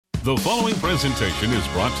The following presentation is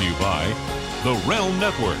brought to you by the Realm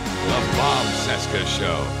Network. The Bob Cesca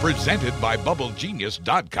Show, presented by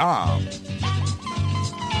BubbleGenius.com.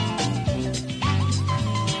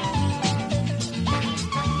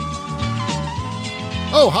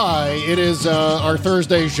 Oh, hi. It is our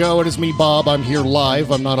Thursday show. It is me, Bob. I'm here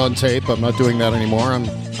live. I'm not on tape. I'm not doing that anymore.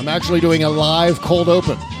 I'm actually doing a live cold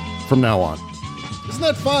open from now on. Isn't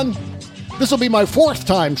that fun? This will be my fourth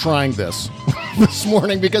time trying this this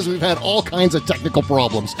morning because we've had all kinds of technical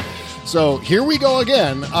problems. So here we go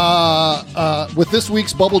again with this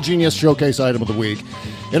week's Bubble Genius Showcase Item of the Week.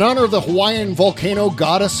 In honor of the Hawaiian volcano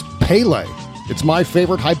goddess Pele. It's my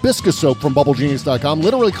favorite hibiscus soap from BubbleGenius.com,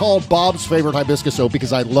 literally called Bob's favorite hibiscus soap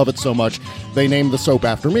because I love it so much. They named the soap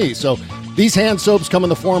after me. So these hand soaps come in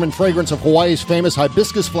the form and fragrance of Hawaii's famous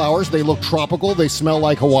hibiscus flowers. They look tropical. They smell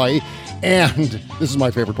like Hawaii. And this is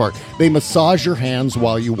my favorite part. They massage your hands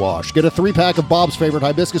while you wash. Get a 3-pack of Bob's favorite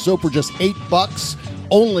hibiscus soap for just $8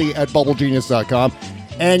 only at BubbleGenius.com.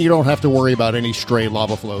 And you don't have to worry about any stray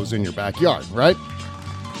lava flows in your backyard, right?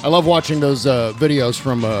 I love watching those videos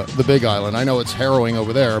from the Big Island. I know it's harrowing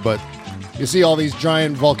over there, but you see all these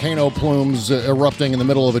giant volcano plumes erupting in the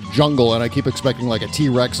middle of a jungle, and I keep expecting like a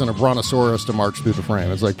T-Rex and a brontosaurus to march through the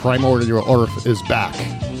frame. It's like primordial Earth is back.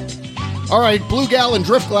 All right, Bluegal and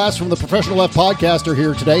Driftglass from the Professional Left podcast are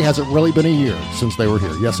here today. Has it really been a year since they were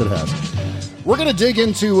here? Yes, it has. We're going to dig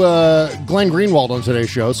into Glenn Greenwald on today's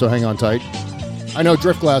show, so hang on tight. I know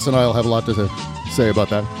Driftglass and I will have a lot to say about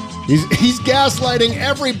that. He's gaslighting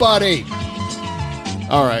everybody.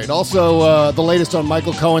 All right. Also, the latest on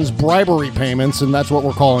Michael Cohen's bribery payments, and that's what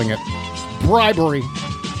we're calling it. Bribery.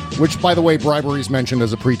 Which, by the way, bribery is mentioned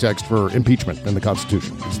as a pretext for impeachment in the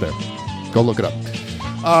Constitution. It's there. Go look it up.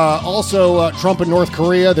 Also, Trump and North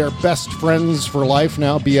Korea, they're best friends for life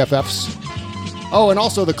now, BFFs. Oh, and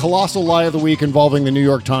also the colossal lie of the week involving the New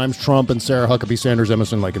York Times, Trump, and Sarah Huckabee Sanders,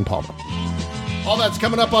 Emerson, Lake, and Palmer. All that's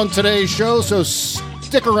coming up on today's show, so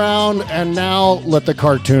stick around, and now let the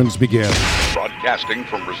cartoons begin. Broadcasting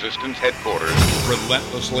from Resistance Headquarters,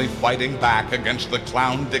 relentlessly fighting back against the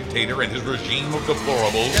clown dictator and his regime of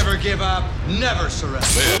deplorables. Never give up, never surrender.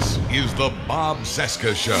 This is the Bob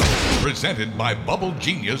Cesca Show, presented by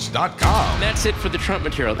BubbleGenius.com. That's it for the Trump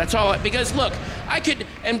material. That's all. Because look, I could,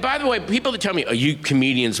 and by the way, people that tell me, oh, you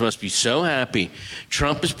comedians must be so happy.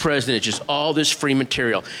 Trump is president, it's just all this free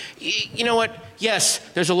material. You know what? Yes,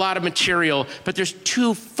 there's a lot of material, but there's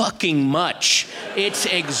too fucking much. It's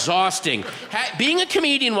exhausting. Being a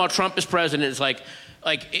comedian while Trump is president is like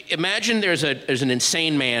imagine there's an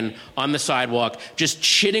insane man on the sidewalk just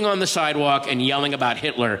shitting on the sidewalk and yelling about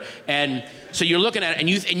Hitler, and so you're looking at it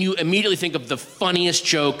and you immediately think of the funniest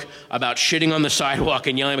joke about shitting on the sidewalk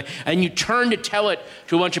and yelling, and you turn to tell it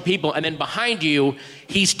to a bunch of people, and then behind you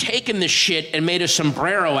he's taken the shit and made a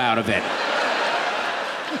sombrero out of it.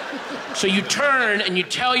 So you turn and you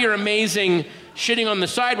tell your amazing shitting on the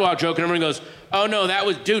sidewalk joke, and everyone goes, oh no, that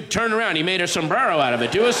was, dude, turn around, he made a sombrero out of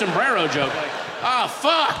it. Do a sombrero joke. Like, oh,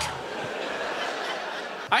 fuck.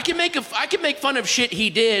 I can make fun of shit he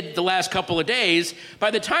did the last couple of days.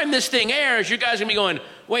 By the time this thing airs, you guys are gonna be going,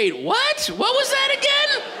 wait, what? What was that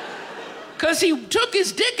again? Because he took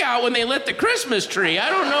his dick out when they lit the Christmas tree. I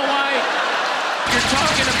don't know why you're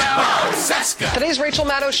talking about Bob Cesca. Today's Rachel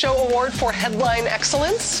Maddow Show Award for Headline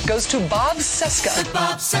Excellence goes to Bob Cesca. The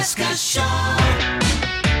Bob Cesca Show.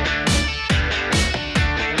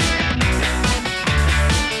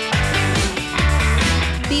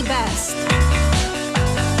 Be best.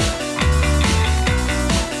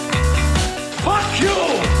 Fuck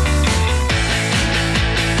you!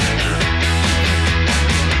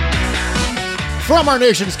 From our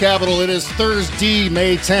nation's capital, it is Thursday,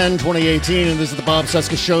 May 10, 2018, and this is the Bob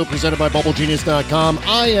Cesca Show presented by BubbleGenius.com.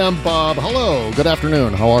 I am Bob. Hello. Good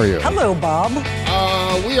afternoon. How are you? Hello, Bob.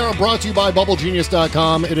 We are brought to you by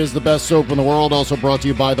BubbleGenius.com. It is the best soap in the world. Also brought to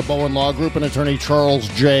you by the Bowen Law Group and attorney Charles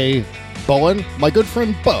J. Bowen, my good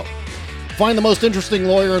friend Bo. Find the most interesting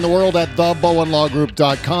lawyer in the world at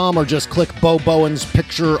thebowenlawgroup.com or just click Bo Bowen's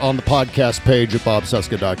picture on the podcast page at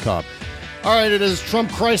bobcesca.com. All right, it is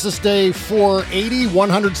Trump Crisis Day 480,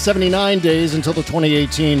 179 days until the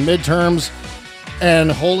 2018 midterms.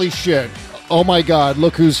 And holy shit, oh my God,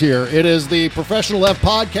 look who's here. It is the Professional Left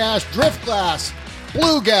podcast, Driftglass,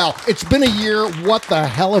 Bluegal. It's been a year. What the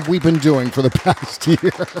hell have we been doing for the past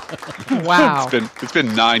year? Wow. It's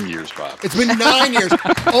been 9 years, Bob. It's been 9 years.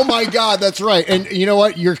 Oh my God, that's right. And you know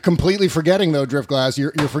what? You're completely forgetting, though, Driftglass.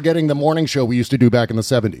 You're forgetting the morning show we used to do back in the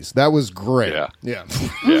 70s. That was great. Yeah. Yeah.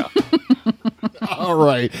 Yeah. All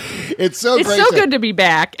right. It's great. It's so good to be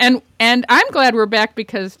back. And I'm glad we're back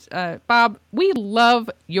because, Bob, we love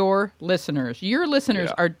your listeners. Your listeners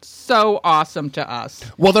are so awesome to us.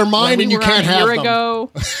 Well, they're mine and you can't have them. A year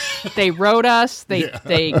ago, they wrote us.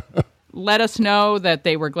 They let us know that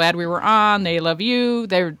they were glad we were on. They love you.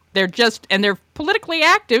 They're politically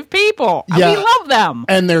active people. Yeah. We love them.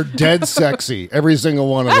 And they're dead sexy. Every single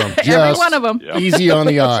one of them. Every one of them. Easy on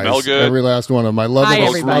the eyes. Smell good. Every last one of them. I love them.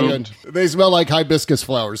 Everybody. They smell like hibiscus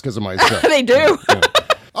flowers because of my stuff. They do. Yeah.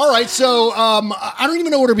 All right, so I don't even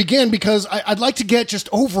know where to begin because I'd like to get just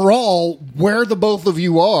overall where the both of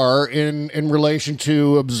you are in relation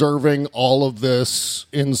to observing all of this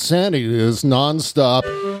insanity, this nonstop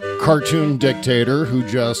cartoon dictator who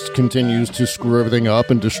just continues to screw everything up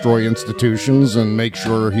and destroy institutions and make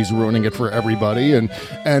sure he's ruining it for everybody, and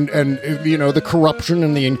you know, the corruption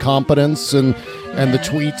and the incompetence and the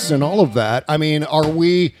tweets and all of that. I mean, are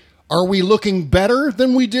we looking better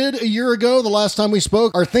than we did a year ago, the last time we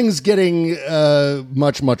spoke? Are things getting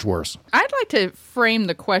much, much worse? I'd like to frame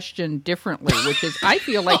the question differently, which is I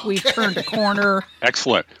feel like we've turned a corner.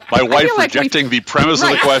 Excellent. My wife rejecting the premise of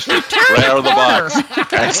the question right out of the box.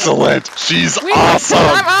 Excellent. She's awesome.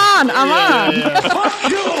 I'm on. Fuck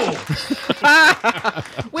you!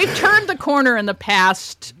 We've turned the corner in the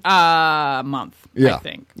past month, I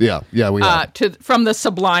think. Yeah, we have. From the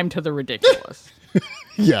sublime to the ridiculous.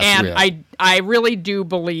 Yes, and I really do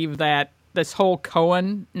believe that this whole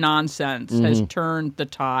Cohen nonsense has turned the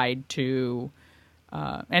tide to,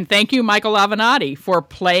 and thank you, Michael Avenatti, for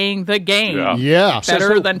playing the game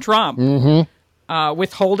better than Trump,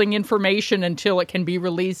 withholding information until it can be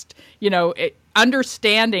released,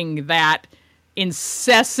 understanding that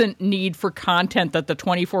incessant need for content that the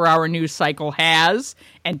 24-hour news cycle has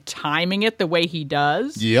and timing it the way he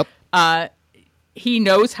does. Yep. He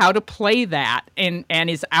knows how to play that and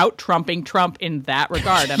is out-trumping Trump in that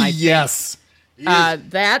regard. And I think,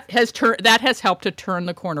 that has helped to turn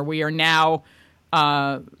the corner. We are now,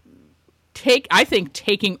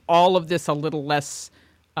 taking all of this a little less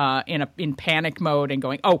in panic mode and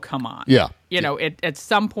going, oh, come on. Yeah. At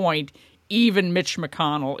some point, even Mitch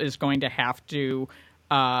McConnell is going to have to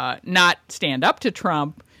not stand up to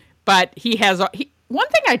Trump, but he has one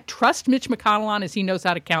thing I trust Mitch McConnell on is he knows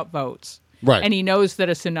how to count votes. Right. And he knows that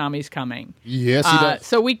a tsunami's coming. Yes, he does.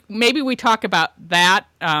 So we talk about that.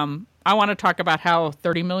 I want to talk about how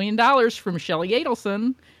 $30 million from Shelley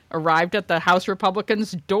Adelson arrived at the House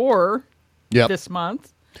Republicans' door this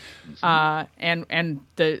month. And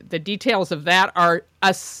the details of that are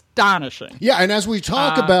astonishing. Yeah, and as we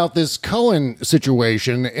talk about this Cohen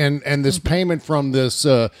situation and this payment from this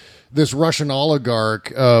Russian oligarch,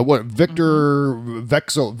 Victor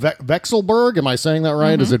Vekselberg? Am I saying that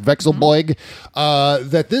right? Is it Vekselberg?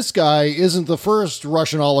 That this guy isn't the first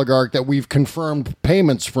Russian oligarch that we've confirmed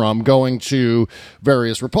payments from going to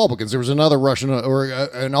various Republicans. There was another Russian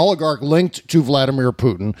an oligarch linked to Vladimir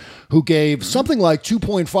Putin who gave something like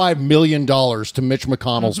 $2.5 million to Mitch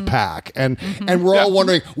McConnell's PAC. And we're all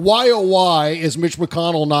wondering, why is Mitch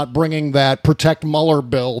McConnell not bringing that Protect Mueller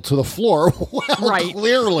bill to the floor? Well,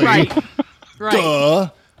 clearly. Right. Duh.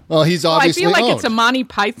 Well, he's obviously I feel like it's a Monty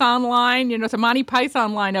Python line. It's a Monty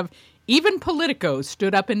Python line of even politicos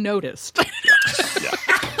stood up and noticed.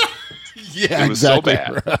 Yeah, it was exactly.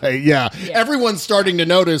 So bad. Right. Yeah. Everyone's starting to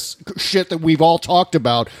notice shit that we've all talked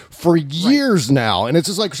about for years now. And it's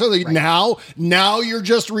just like, now you're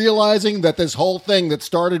just realizing that this whole thing that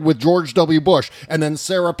started with George W. Bush and then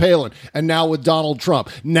Sarah Palin and now with Donald Trump.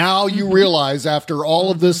 Now you realize after all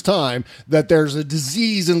of this time that there's a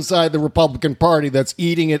disease inside the Republican Party that's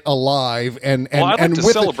eating it alive. I'd like to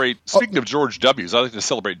celebrate, speaking of George W's, I'd like to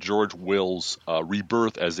celebrate George Will's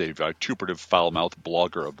rebirth as a vituperative, foul-mouthed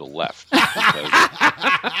blogger of the left.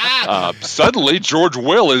 Suddenly, George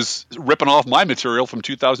Will is ripping off my material from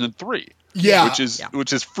 2003. Yeah, which is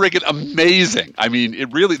friggin' amazing. I mean,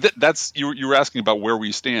 it really that's you were asking about where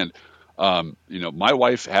we stand. My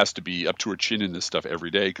wife has to be up to her chin in this stuff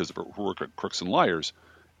every day because of her work at Crooks and Liars,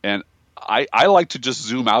 and I like to just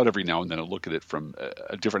zoom out every now and then and look at it from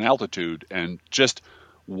a different altitude and just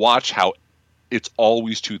watch how it's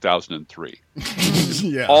always 2003.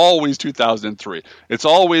 Always 2003. It's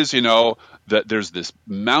always, that there's this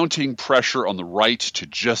mounting pressure on the right to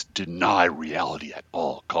just deny reality at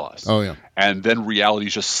all costs. Oh, yeah. And then reality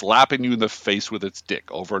is just slapping you in the face with its dick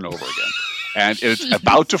over and over again. And it's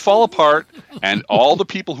about to fall apart, and all the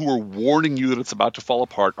people who are warning you that it's about to fall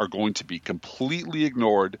apart are going to be completely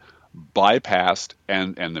ignored, bypassed,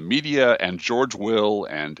 and the media and George Will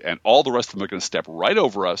and all the rest of them are going to step right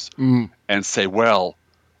over us and say, well,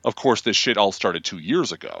 of course, this shit all started 2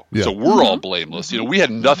 years ago. Yeah. So we're all blameless. We had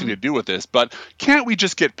nothing to do with this, but can't we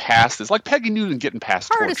just get past this? Like Peggy Noonan getting past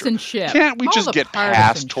partisanship. torture. Can't we just get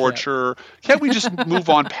past torture? Can't we just move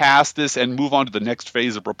on past this and move on to the next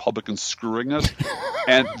phase of Republicans screwing us?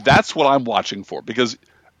 And that's what I'm watching for, because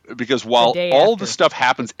while all the stuff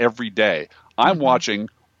happens every day, I'm watching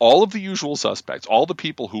all of the usual suspects, all the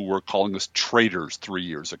people who were calling us traitors 3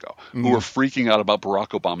 years ago, who were freaking out about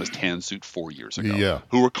Barack Obama's tan suit 4 years ago,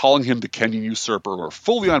 who were calling him the Kenyan usurper, who are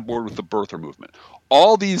fully on board with the birther movement.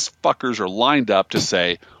 All these fuckers are lined up to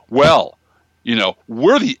say, well,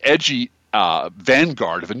 we're the edgy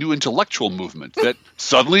vanguard of a new intellectual movement that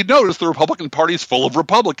suddenly noticed the Republican Party is full of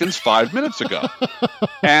Republicans 5 minutes ago.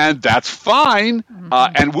 And that's fine,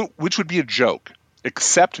 which would be a joke.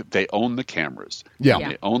 Except they own the cameras,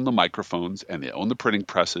 they own the microphones, and they own the printing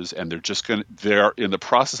presses, and they're in the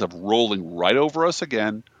process of rolling right over us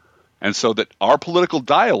again. And so that our political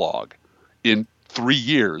dialogue in 3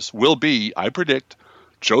 years will be, I predict,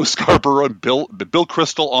 Joe Scarborough and Bill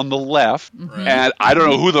Kristol on the left, and I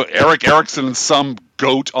don't know who Eric Erickson and some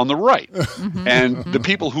goat on the right. And the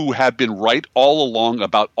people who have been right all along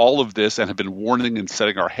about all of this and have been warning and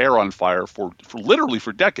setting our hair on fire for literally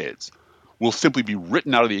for decades will simply be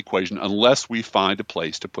written out of the equation unless we find a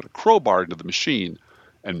place to put a crowbar into the machine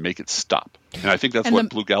and make it stop. And I think that's what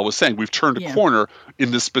Bluegal was saying. We've turned a corner in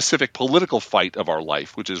the specific political fight of our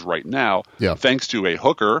life, which is right now, thanks to a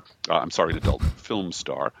hooker, an adult film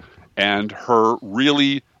star, and her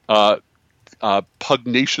really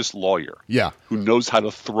pugnacious lawyer who knows how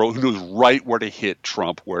to who knows right where to hit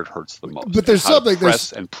Trump where it hurts the most. But there's something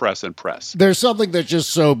press. There's something that's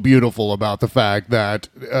just so beautiful about the fact that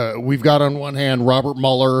we've got on one hand Robert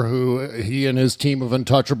Mueller, who he and his team of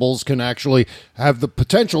untouchables can actually have the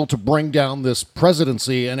potential to bring down this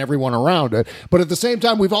presidency and everyone around it. But at the same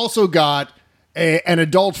time, we've also got an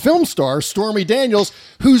adult film star, Stormy Daniels,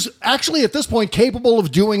 who's actually at this point capable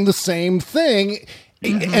of doing the same thing.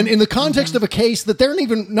 And in the context of a case that they're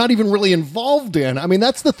not even really involved in. I mean,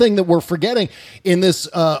 that's the thing that we're forgetting in this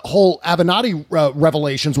whole Avenatti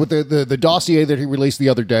revelations with the dossier that he released the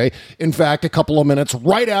other day. In fact, a couple of minutes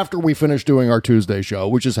right after we finished doing our Tuesday show,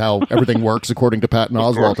 which is how everything works according to Patton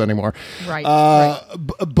Oswalt anymore. Right.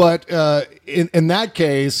 But in that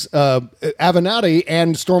case, Avenatti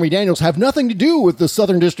and Stormy Daniels have nothing to do with the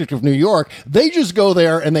Southern District of New York. They just go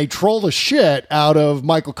there and they troll the shit out of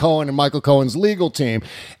Michael Cohen and Michael Cohen's legal team.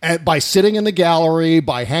 And by sitting in the gallery,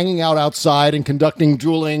 by hanging out outside and conducting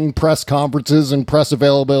dueling press conferences and press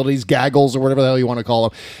availabilities, gaggles, or whatever the hell you want to call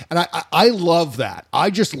them. And I love that. I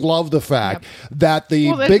just love the fact that the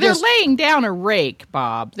biggest... They're laying down a rake,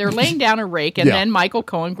 Bob. They're laying down a rake, and then Michael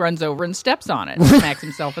Cohen runs over and steps on it and smacks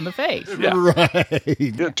himself in the face.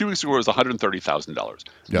 Right. 2 weeks ago, it was $130,000.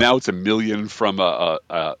 Now it's $1 million from a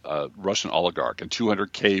Russian oligarch and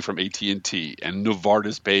 $200K from AT&T, and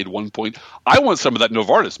Novartis paid I want some of that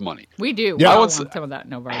Novartis money. We do. Yeah. I want some of that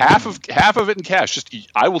Novartis. Half of it in cash.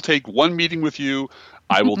 I will take one meeting with you.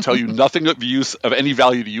 I will tell you nothing of any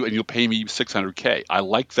value to you, and you'll pay me $600K. I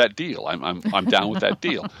like that deal. I'm down with that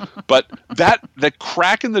deal. But that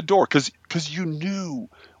crack in the door, because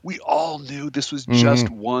we all knew this was just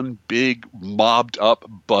one big mobbed up,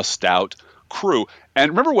 bust out crew.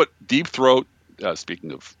 And remember what Deep Throat,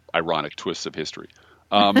 speaking of ironic twists of history,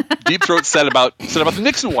 Deep Throat said about the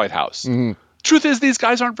Nixon White House. Truth is, these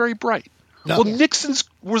guys aren't very bright. No. Well, Nixon's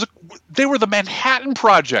they were the Manhattan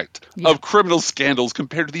Project of criminal scandals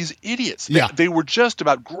compared to these idiots. They were just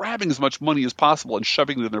about grabbing as much money as possible and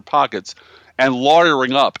shoving it in their pockets and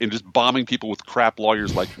lawyering up and just bombing people with crap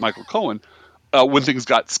lawyers like Michael Cohen when things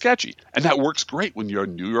got sketchy. And that works great when you're a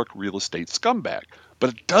New York real estate scumbag.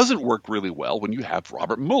 But it doesn't work really well when you have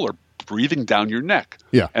Robert Mueller breathing down your neck.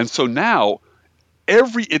 Yeah. And so now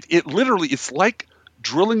it literally, it's like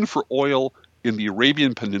drilling for oil in the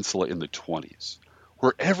Arabian Peninsula in the 1920s.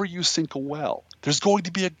 Wherever you sink a well, there's going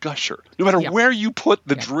to be a gusher. No matter where you put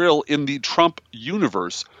the drill in the Trump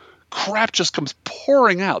universe, crap just comes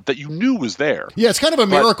pouring out that you knew was there. Yeah, it's kind of a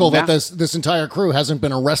miracle that this entire crew hasn't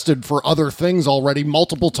been arrested for other things already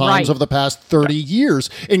multiple times over the past 30 years,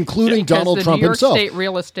 inclingincluding Donald Trump himself. The New York State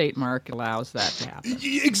real estate market allows that to happen.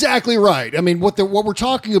 Exactly right. I mean, what we're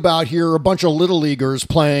talking about here are a bunch of little leaguers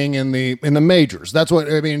playing in the majors. That's what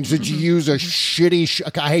I mean. Did you use a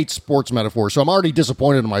shitty? I hate sports metaphors, so I'm already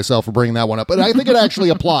disappointed in myself for bringing that one up. But I think it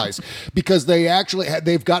actually applies because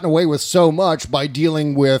they've gotten away with so much by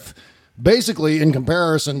dealing with basically, in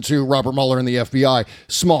comparison to Robert Mueller and the FBI,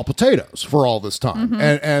 small potatoes for all this time.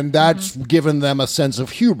 And that's given them a sense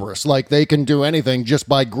of hubris, like they can do anything just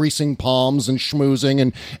by greasing palms and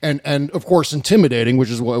schmoozing and of course, intimidating, which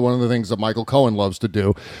is one of the things that Michael Cohen loves to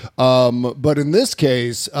do. But in this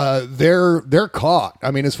case, they're caught.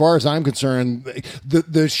 I mean, as far as I'm concerned,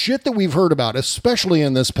 the shit that we've heard about, especially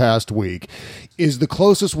in this past week, is the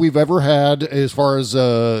closest we've ever had as far as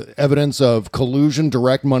evidence of collusion,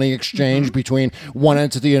 direct money exchange between one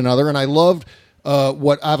entity and another. And I loved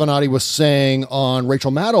what Avenatti was saying on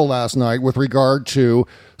Rachel Maddow last night with regard to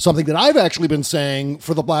something that I've actually been saying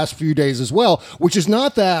for the last few days as well, which is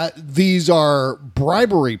not that these are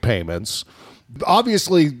bribery payments.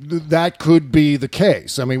 Obviously, that could be the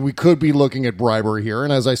case. I mean, we could be looking at bribery here,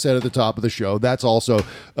 and as I said at the top of the show, that's also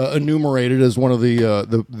enumerated as one of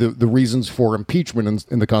the reasons for impeachment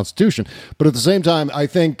in the Constitution. But at the same time, I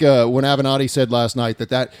think when Avenatti said last night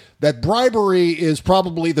that bribery is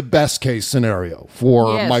probably the best case scenario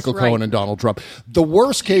for Michael Cohen and Donald Trump. The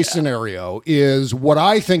worst case scenario is what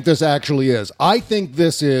I think this actually is. I think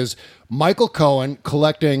this is Michael Cohen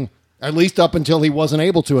collecting, at least up until he wasn't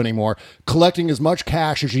able to anymore, collecting as much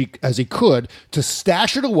cash as he could to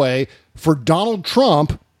stash it away for Donald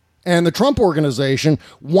Trump and the Trump Organization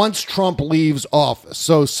once Trump leaves office.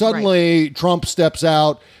 So suddenly Trump steps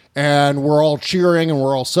out and we're all cheering and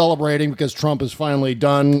we're all celebrating because Trump is finally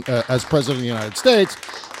done as president of the United States.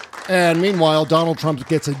 And meanwhile, Donald Trump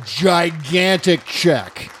gets a gigantic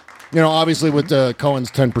check, obviously with Cohen's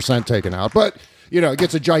 10% taken out, but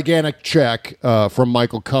gets a gigantic check from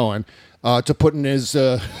Michael Cohen to put in his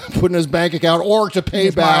bank account or to pay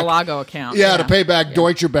his back Mar-a-Lago account. Yeah, to pay back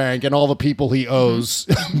Deutsche Bank and all the people he owes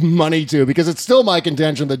money to, because it's still my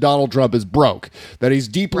contention that Donald Trump is broke, that he's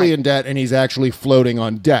deeply in debt and he's actually floating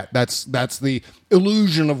on debt. That's the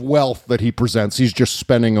illusion of wealth that he presents. He's just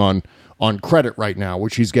spending on credit right now,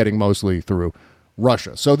 which he's getting mostly through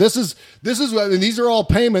Russia. So these are all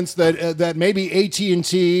payments that maybe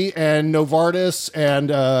AT&T and Novartis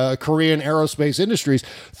and Korean Aerospace Industries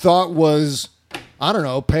thought was, I don't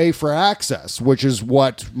know, pay for access, which is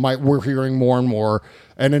what we're hearing more and more.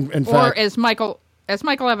 And in fact, as Michael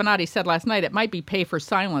Avenatti said last night, it might be pay for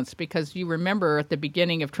silence, because you remember at the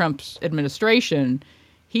beginning of Trump's administration,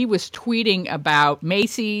 he was tweeting about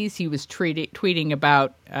Macy's, he was tweeting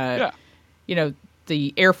about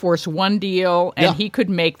the Air Force One deal, and he could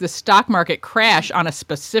make the stock market crash on a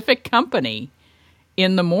specific company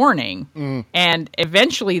in the morning. And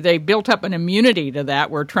eventually they built up an immunity to that,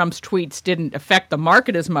 where Trump's tweets didn't affect the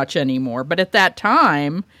market as much anymore. But at that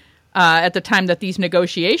time, at the time that these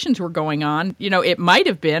negotiations were going on, it might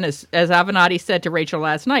have been, as Avenatti said to Rachel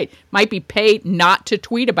last night, might be paid not to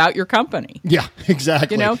tweet about your company. Yeah,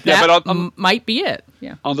 exactly. That might be it.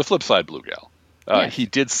 Yeah. On the flip side, Bluegal, he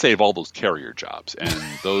did save all those carrier jobs, and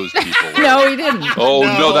those people. No, he didn't. Oh,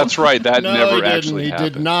 no, that's right. That never actually happened.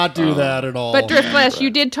 He did not do that at all. But Driftglass, you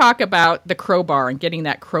did talk about the crowbar and getting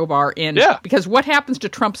that crowbar in. Yeah. Because what happens to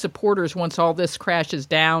Trump supporters once all this crashes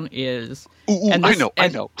down is. I know.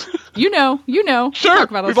 You know. Sure. Talk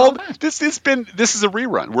about all the time. This is a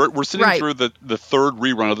rerun. We're sitting through the third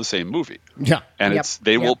rerun of the same movie. Yeah. And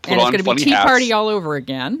they will put on funny hats. And it's going to be Tea Party all over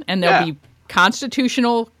again, and there'll be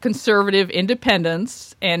constitutional conservative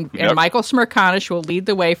independence, and Michael Smerconish will lead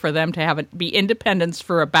the way for them to be independents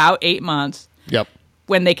for about 8 months. Yep.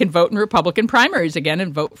 When they can vote in Republican primaries again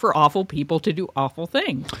and vote for awful people to do awful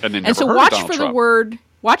things. And so watch for the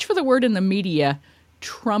word in the media,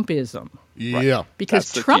 Trumpism. Yeah. Right.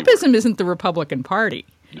 Because Trumpism isn't the Republican Party.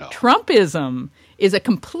 No. Trumpism is a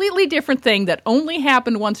completely different thing that only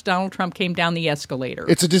happened once Donald Trump came down the escalator.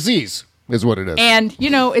 It's a disease. Is what it is. And,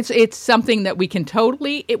 it's something that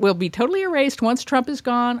it will be totally erased once Trump is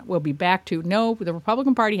gone. We'll be back to, no, the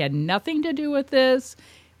Republican Party had nothing to do with this.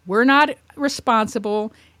 We're not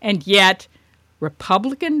responsible. And yet,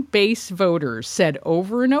 Republican base voters said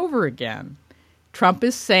over and over again, Trump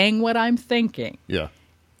is saying what I'm thinking. Yeah.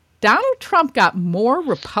 Donald Trump got more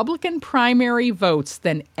Republican primary votes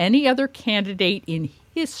than any other candidate in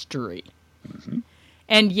history. Mm-hmm.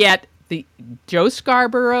 And yet, the Joe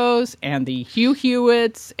Scarboroughs and the Hugh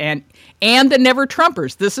Hewitts and the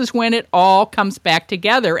NeverTrumpers. This is when it all comes back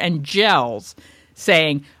together and gels,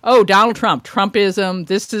 saying, "Oh, Donald Trump, Trumpism.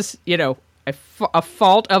 This is a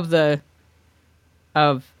fault of the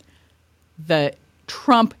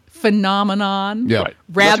Trump phenomenon,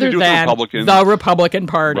 rather than the Republican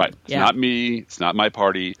Party." Right. It's not me. It's not my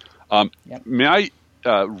party. May I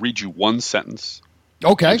read you one sentence?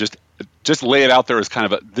 Okay. Just lay it out there as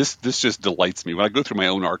kind of this just delights me. When I go through my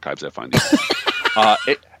own archives, I find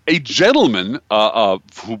it. A gentleman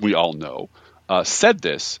whom we all know said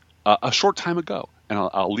this a short time ago. And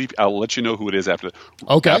I'll let you know who it is after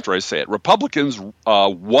I say it. Republicans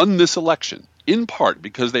won this election in part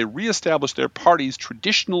because they reestablished their party's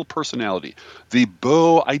traditional personality. The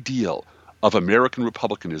beau ideal of American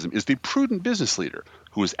republicanism is the prudent business leader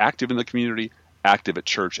who is active in the community, active at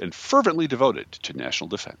church, and fervently devoted to national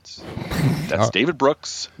defense. That's David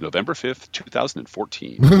Brooks, November 5th,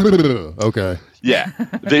 2014. Okay. Yeah.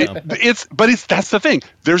 That's the thing.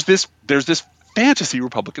 There's this fantasy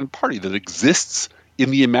Republican Party that exists in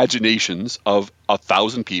the imaginations of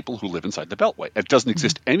 1,000 people who live inside the Beltway. It doesn't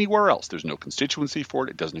exist anywhere else. There's no constituency for it.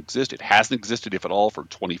 It doesn't exist. It hasn't existed, if at all, for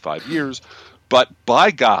 25 years. But by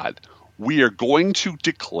God, we are going to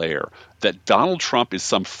declare that Donald Trump is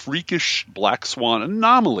some freakish black swan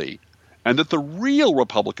anomaly, and that the real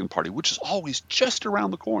Republican Party, which is always just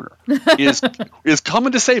around the corner, is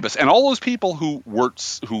coming to save us. And all those people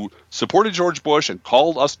who supported George Bush and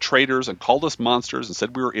called us traitors and called us monsters and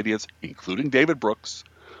said we were idiots, including David Brooks,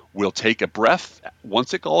 will take a breath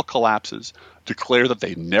once it all collapses, declare that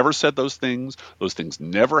they never said those things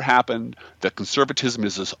never happened, that conservatism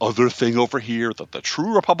is this other thing over here, that the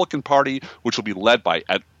true Republican Party, which will be led by,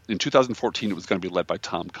 in 2014, it was going to be led by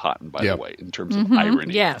Tom Cotton, by the way, in terms of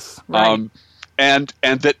irony. Yes, right. And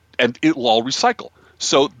it will all recycle.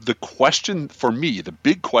 So the question for me, the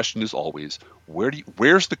big question is always,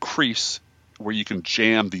 where's the crease where you can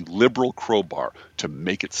jam the liberal crowbar to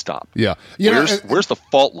make it stop? Yeah, where's the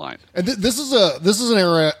fault line? And this is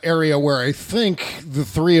an area where I think the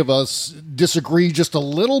three of us disagree just a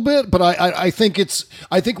little bit, but I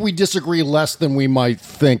think we disagree less than we might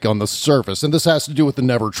think on the surface, and this has to do with the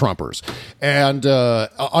NeverTrumpers. And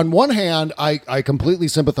on one hand, I completely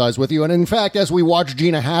sympathize with you, and in fact, as we watch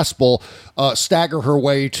Gina Haspel stagger her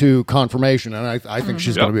way to confirmation, and I think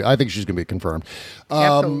she's going to be confirmed.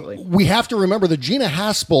 Absolutely. We have to remember that Gina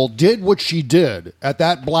Haspel did what she did at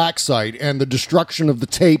that black site and the destruction of the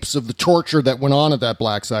tapes of the torture that went on at that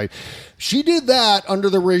black site. She did that under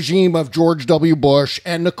the regime of George W. Bush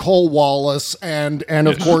and Nicole Wallace and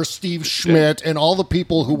of course Steve Schmidt and all the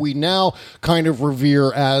people who we now kind of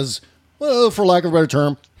revere as, well, for lack of a better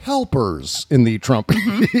term, helpers in the Trump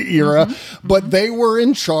era. But they were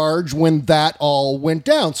in charge when that all went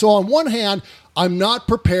down. So on one hand, I'm not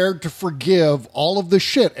prepared to forgive all of the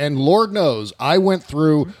shit. And Lord knows I went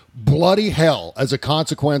through bloody hell as a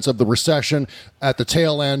consequence of the recession at the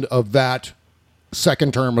tail end of that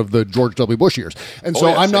second term of the George W. Bush years. And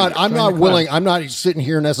so I'm not sitting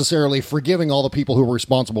here necessarily forgiving all the people who were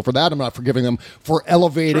responsible for that. I'm not forgiving them for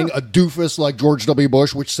elevating a doofus like George W.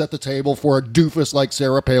 Bush, which set the table for a doofus like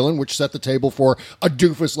Sarah Palin, which set the table for a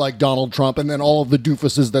doofus like Donald Trump, and then all of the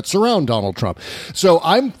doofuses that surround Donald Trump. So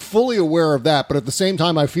I'm fully aware of that, but at the same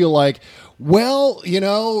time, I feel like, well,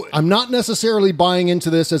 I'm not necessarily buying into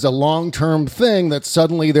this as a long-term thing that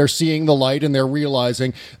suddenly they're seeing the light and they're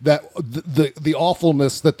realizing that the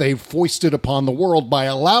awfulness that they've foisted upon the world by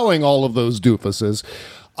allowing all of those doofuses.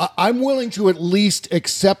 I'm willing to at least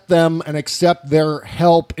accept them and accept their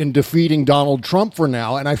help in defeating Donald Trump for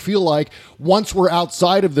now. And I feel like once we're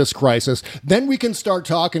outside of this crisis, then we can start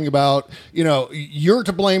talking about, you're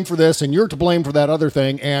to blame for this and you're to blame for that other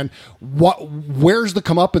thing. And where's the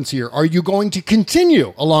comeuppance here? Are you going to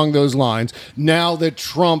continue along those lines now that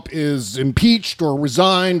Trump is impeached or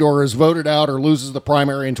resigned or is voted out or loses the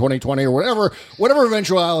primary in 2020 or whatever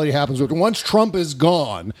eventuality happens with it? Once Trump is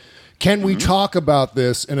gone, can we talk about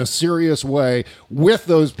this in a serious way with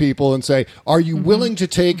those people and say, are you willing to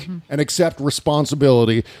take and accept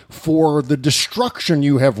responsibility for the destruction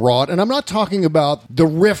you have wrought? And I'm not talking about the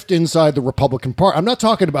rift inside the Republican Party. I'm not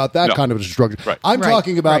talking about that kind of destruction. Right. I'm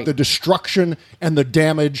talking about the destruction and the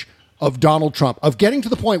damage of Donald Trump, of getting to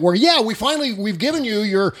the point where, we've given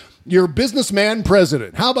you your businessman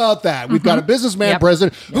president. How about that? We've got a businessman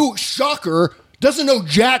president who, shocker, doesn't know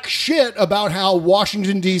jack shit about how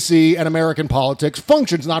Washington, D.C. and American politics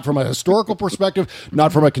functions, not from a historical perspective,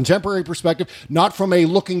 not from a contemporary perspective, not from a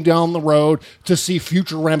looking down the road to see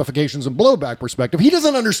future ramifications and blowback perspective. He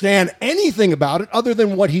doesn't understand anything about it other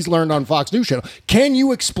than what he's learned on Fox News Channel. Can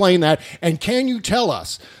you explain that? And can you tell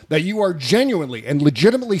us that you are genuinely and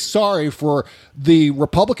legitimately sorry for the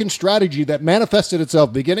Republican strategy that manifested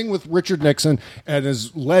itself beginning with Richard Nixon and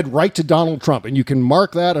has led right to Donald Trump? And you can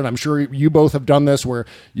mark that, and I'm sure you both have done this, where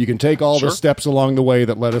you can take all the steps along the way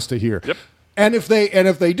that led us to here. Yep. And if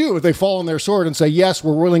they fall on their sword and say, yes,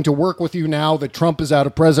 we're willing to work with you now that Trump is out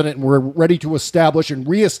of president and we're ready to establish and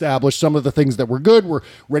reestablish some of the things that were good, we're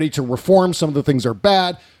ready to reform some of the things that are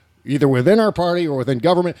bad, either within our party or within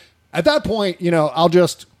government. At that point,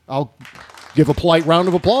 I'll give a polite round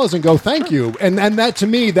of applause and go, thank you. And that, to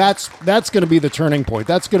me, that's going to be the turning point.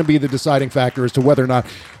 That's going to be the deciding factor as to whether or not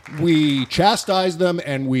we chastise them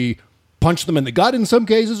and we punch them in the gut in some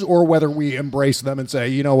cases, or whether we embrace them and say,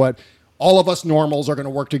 you know what, all of us normals are going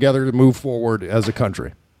to work together to move forward as a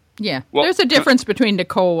country. Yeah. Well, there's a difference between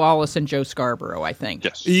Nicole Wallace and Joe Scarborough, I think.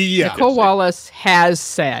 Yes. Yeah. Nicole Wallace has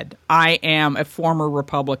said, I am a former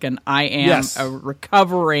Republican. I am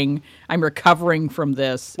recovering from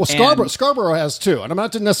this. Well, Scarborough has too, and I'm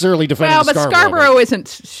not necessarily defending Scarborough. But Scarborough isn't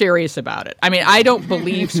serious about it. I mean, I don't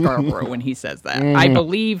believe Scarborough when he says that. I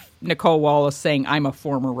believe Nicole Wallace saying, I'm a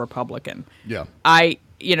former Republican. Yeah.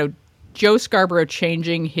 Joe Scarborough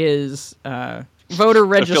changing his voter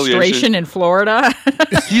registration in Florida.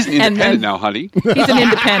 He's an independent now, honey. He's an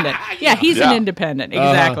independent. Yeah, he's an independent,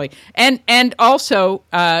 exactly. And also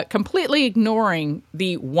completely ignoring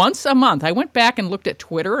the once a month. I went back and looked at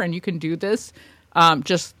Twitter, and you can do this.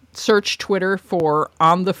 Just search Twitter for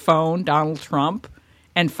On the Phone Donald Trump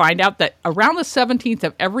and find out that around the 17th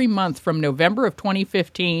of every month from November of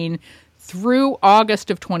 2015 through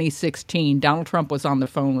August of 2016, Donald Trump was on the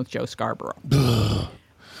phone with Joe Scarborough.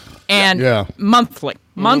 And monthly.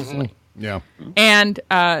 Yeah. And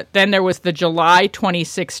then there was the July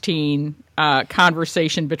 2016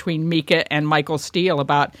 conversation between Mika and Michael Steele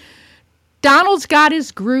about Donald's got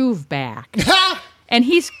his groove back. And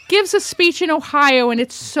he gives a speech in Ohio, and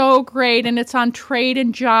it's so great, and it's on trade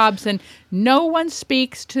and jobs, and no one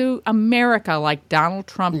speaks to America like Donald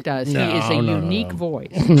Trump does. He is a unique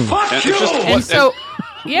voice. Fuck you! And so...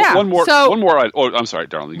 Yeah. One more. I'm sorry,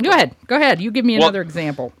 darling. Go ahead. You give me another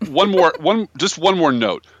example. One more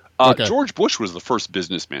note. Okay. George Bush was the first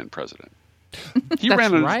businessman president. He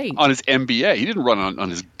ran on his MBA. He didn't run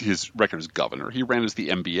on his record as governor. He ran as the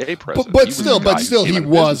MBA president. But still, he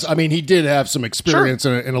was. I mean, he did have some experience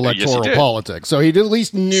in electoral politics, so he at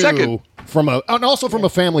least knew and also from a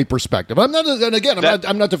family perspective. I'm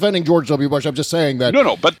not defending George W. Bush. I'm just saying that.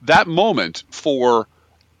 No. But that moment for.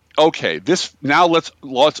 Okay, let's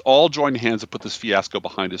all join hands and put this fiasco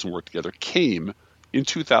behind us and work together came in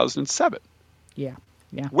 2007. Yeah.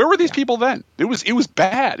 Where were these people then? It was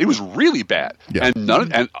bad. It was really bad. Yeah.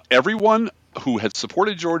 And everyone who had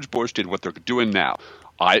supported George Bush did what they're doing now.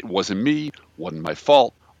 It wasn't me, wasn't my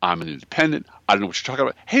fault. I'm an independent. I don't know what you're talking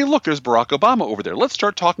about. Hey, look, there's Barack Obama over there. Let's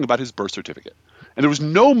start talking about his birth certificate. And there was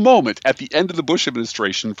no moment at the end of the Bush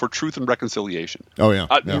administration for truth and reconciliation. Oh, yeah.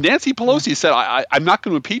 Nancy Pelosi said, I'm not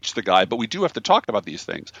going to impeach the guy, but we do have to talk about these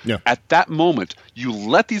things. Yeah. At that moment, you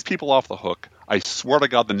let these people off the hook. I swear to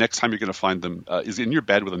God, the next time you're going to find them is in your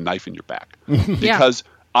bed with a knife in your back. Because,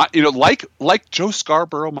 like Joe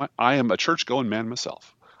Scarborough, I am a church-going man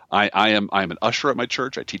myself. I am an usher at my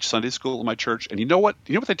church. I teach Sunday school at my church. And you know what?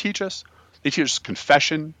 You know what they teach us? They teach us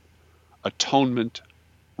confession, atonement,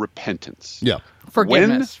 repentance. Yeah.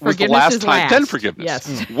 Forgiveness. When was the last time? Then forgiveness.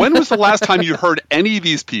 Yes. When was the last time you heard any of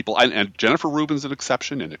these people, and Jennifer Rubin's an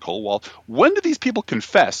exception, and Nicole Wald, when did these people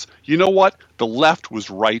confess, you know what? The left was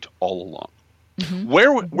right all along.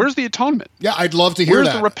 Mm-hmm. Where's the atonement? Yeah, I'd love to hear Where's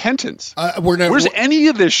that. the repentance? Where's any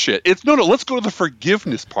of this shit? Let's go to the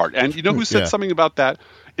forgiveness part. And you know who said something about that?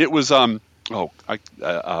 It was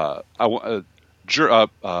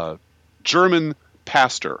German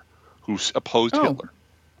pastor who opposed Hitler.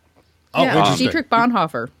 Dietrich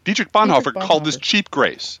Bonhoeffer. Dietrich Bonhoeffer called this cheap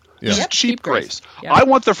grace. This is cheap grace. Yeah. I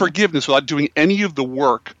want the forgiveness without doing any of the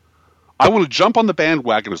work. I want to jump on the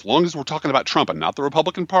bandwagon as long as we're talking about Trump and not the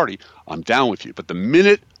Republican Party. I'm down with you. But the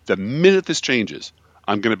minute this changes,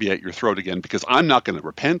 I'm going to be at your throat again because I'm not going to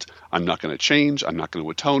repent. I'm not going to change. I'm not going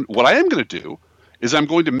to atone. What I am going to do is I'm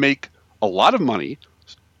going to make a lot of money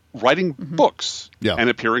writing books and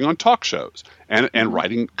appearing on talk shows and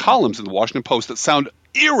writing columns in the Washington Post that sound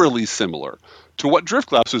eerily similar to what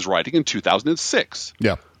Driftglass was writing in 2006.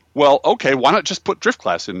 Yeah. Well, okay, why not just put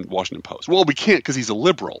Driftglass in Washington Post? Well, we can't because he's a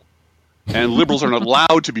liberal. And liberals are not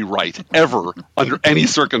allowed to be right ever under any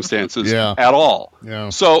circumstances at all. Yeah.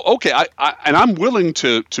 So, okay, I'm willing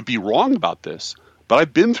to be wrong about this, but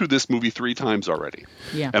I've been through this movie 3 times already.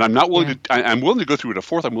 Yeah. And I'm not willing to I'm willing to go through it a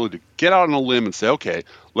 4th. I'm willing to get out on a limb and say, okay,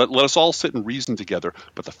 let us all sit and reason together.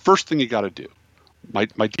 But the first thing you got to do,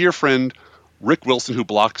 my dear friend Rick Wilson, who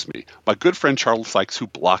blocks me, my good friend Charles Sykes, who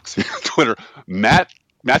blocks me on Twitter,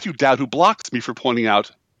 Matthew Dowd, who blocks me for pointing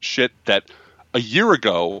out shit that a year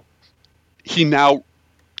ago he now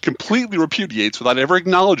completely repudiates without ever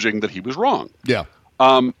acknowledging that he was wrong. Yeah.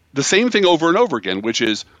 The same thing over and over again, which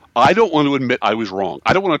is I don't want to admit I was wrong.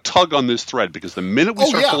 I don't want to tug on this thread because the minute we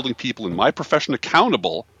start holding people in my profession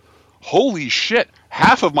accountable, holy shit,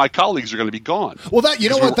 half of my colleagues are going to be gone. Well, that, you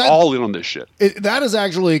know what, we're all in on this shit. That is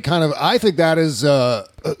actually kind of, I think that is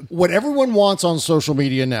what everyone wants on social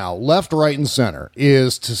media now, left, right, and center,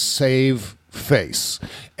 is to save face.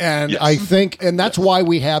 And Yes. I think, and that's why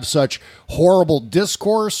we have such horrible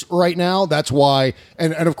discourse right now. That's why,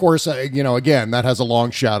 and of course, again, that has a long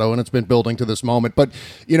shadow and it's been building to this moment. But,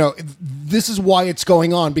 this is why it's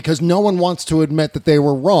going on, because no one wants to admit that they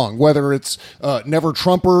were wrong, whether it's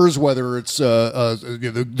NeverTrumpers, whether it's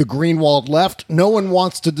the Greenwald left. No one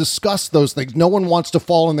wants to discuss those things. No one wants to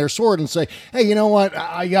fall on their sword and say, hey, you know what?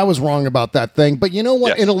 I was wrong about that thing. But you know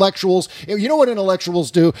what? Yes.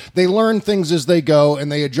 Intellectuals do? They learn things as they go and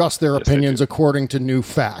they adjust their opinions according to new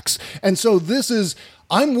facts. And so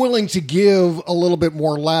I'm willing to give a little bit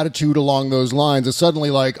more latitude along those lines. It's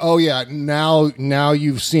suddenly like, oh yeah, now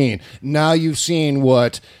you've seen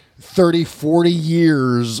what 30, 40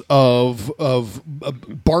 years of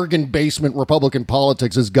bargain basement Republican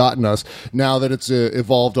politics has gotten us, now that it's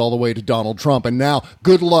evolved all the way to Donald Trump. And now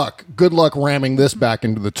good luck ramming this back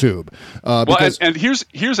into the tube. And here's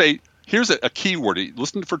a key word.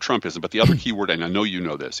 Listen for Trumpism, but the other key word, and I know you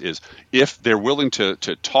know this, is if they're willing to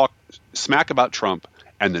talk smack about Trump,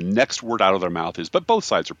 and the next word out of their mouth is, but both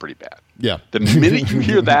sides are pretty bad. Yeah. The minute you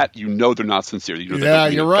hear that, you know they're not sincere. You know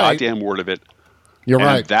they're you're right. Goddamn word of it. You're and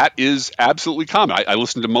right. That is absolutely common. I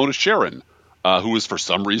listened to Mona Sharon, who was for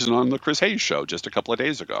some reason on the Chris Hayes show just a couple of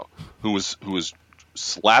days ago, who was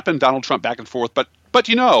slapping Donald Trump back and forth. But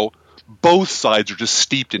both sides are just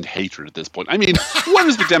steeped in hatred at this point. I mean, what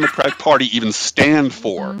does the Democratic Party even stand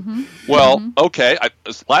for? Well, okay,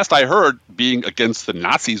 last I heard, being against the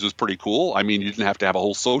Nazis was pretty cool. I mean, you didn't have to have a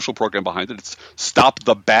whole social program behind it. It's stop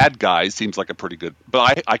the bad guys seems like a pretty good.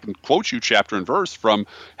 But I can quote you chapter and verse from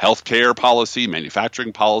healthcare policy,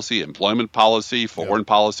 manufacturing policy, employment policy, foreign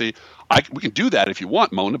policy. We can do that if you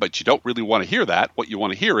want, Mona, but you don't really want to hear that. What you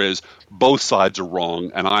want to hear is both sides are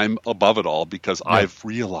wrong, and I'm above it all because I've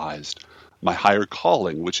realized my higher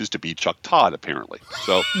calling, which is to be Chuck Todd, apparently.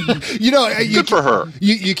 So, good for her.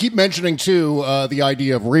 You keep mentioning, too, the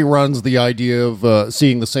idea of reruns, the idea of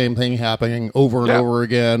seeing the same thing happening over and over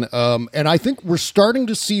again. And I think we're starting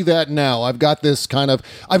to see that now. I've got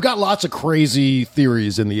lots of crazy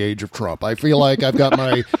theories in the age of Trump. I feel like I've got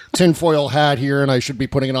my tinfoil hat here and I should be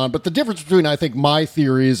putting it on. But the difference between, I think, my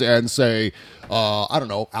theories and, say,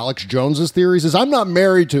 Alex Jones's theories is I'm not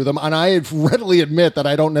married to them, and I readily admit that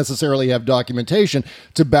I don't necessarily have documentation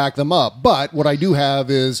to back them up. But what I do have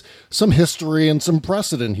is some history and some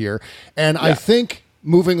precedent here. And I think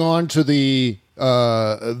moving on to the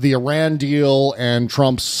Iran deal and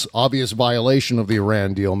Trump's obvious violation of the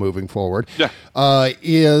Iran deal moving forward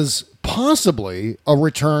is possibly a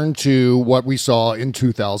return to what we saw in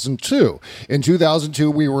 2002. In 2002,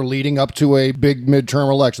 we were leading up to a big midterm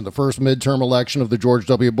election, the first midterm election of the George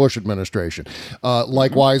W. Bush administration.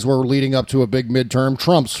 Likewise, we're leading up to a big midterm,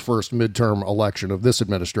 Trump's first midterm election of this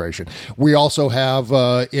administration. We also have,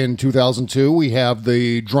 in 2002, we have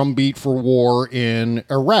the drumbeat for war in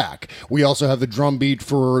Iraq. We also have the drumbeat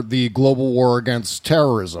for the global war against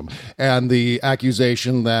terrorism and the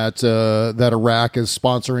accusation that Iraq is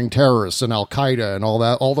sponsoring terrorism and Al-Qaeda and all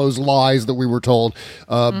that, all those lies that we were told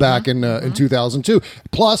back in 2002.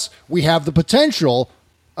 Plus, we have the potential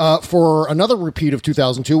for another repeat of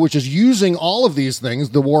 2002, which is using all of these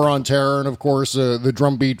things, the war on terror and, of course, the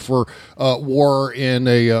drumbeat for war in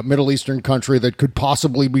a Middle Eastern country that could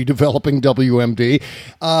possibly be developing WMD.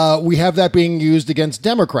 We have that being used against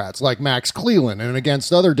Democrats like Max Cleland and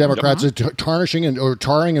against other Democrats tarnishing or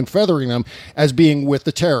tarring and feathering them as being with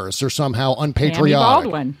the terrorists or somehow unpatriotic. Andy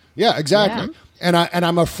Baldwin. Yeah, exactly. Yeah. And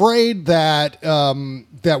I'm afraid that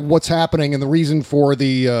that what's happening and the reason for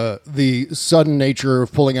the sudden nature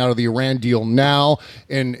of pulling out of the Iran deal now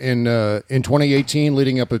in 2018,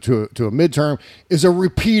 leading up to a midterm, is a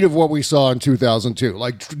repeat of what we saw in 2002.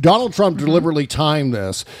 Like Donald Trump deliberately timed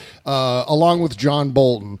this along with John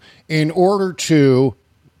Bolton in order to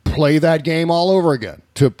play that game all over again,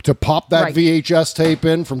 to pop that VHS tape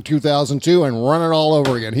in from 2002 and run it all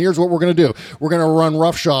over again. Here's what we're going to do. We're going to run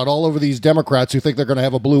roughshod all over these Democrats who think they're going to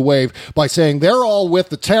have a blue wave by saying they're all with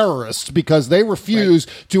the terrorists because they refuse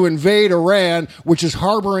to invade Iran, which is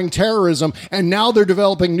harboring terrorism, and now they're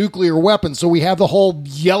developing nuclear weapons. So we have the whole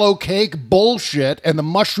yellow cake bullshit and the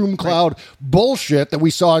mushroom cloud bullshit that we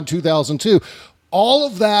saw in 2002. All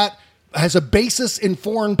of that has a basis in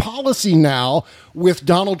foreign policy now with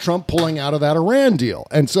Donald Trump pulling out of that Iran deal.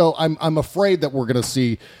 And so I'm afraid that we're going to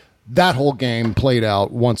see that whole game played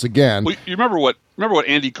out once again. Well, you remember what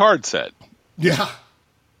Andy Card said? Yeah.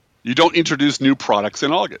 You don't introduce new products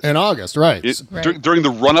in August. In August, right. During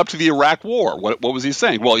the run-up to the Iraq War, what was he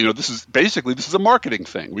saying? Well, this is a marketing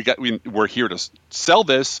thing. We're here to sell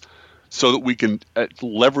this so that we can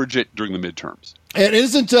leverage it during the midterms. And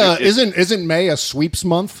isn't May a sweeps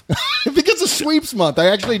month? I think it's a sweeps month. I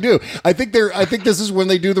actually do. I think this is when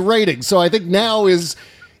they do the ratings. So I think now is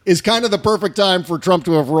kind of the perfect time for Trump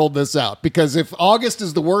to have rolled this out. Because if August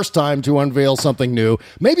is the worst time to unveil something new,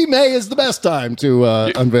 maybe May is the best time to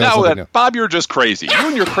unveil something new. Bob, you're just crazy. You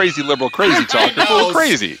and your crazy liberal crazy talk are full of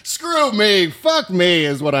crazy. Screw me. Fuck me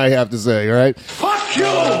is what I have to say, all right? Fuck you!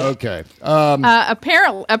 Okay.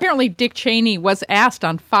 Apparently, Dick Cheney was asked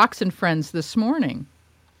on Fox and Friends this morning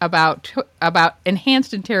about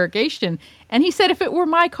enhanced interrogation, and he said, if it were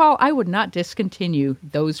my call, I would not discontinue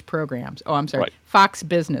those programs. Oh, I'm sorry, right. Fox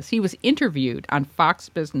Business. He was interviewed on Fox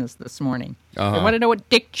Business this morning. I want to know what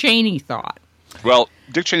Dick Cheney thought. Well,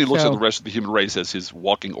 Dick Cheney looks at the rest of the human race as his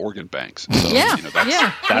walking organ banks. So,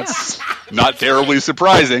 that's not terribly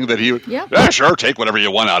surprising that he would, sure, take whatever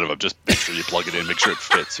you want out of them. Just make sure you plug it in, make sure it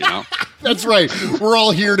fits, That's right. We're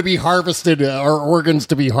all here to be harvested, our organs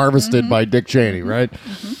to be harvested by Dick Cheney, right?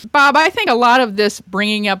 Mm-hmm. Bob, I think a lot of this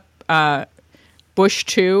bringing up Bush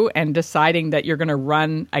 2 and deciding that you're going to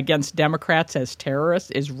run against Democrats as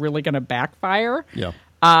terrorists is really going to backfire. Yeah.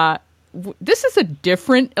 This is a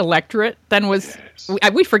different electorate than was.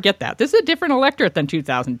 We forget that. This is a different electorate than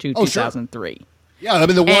 2002, 2003. Sure. Yeah, I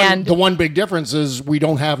mean, the one big difference is we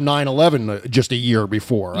don't have 9 just a year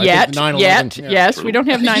before. Yes, we don't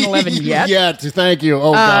have 9/11 yet. Thank you.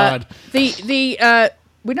 Oh, God. We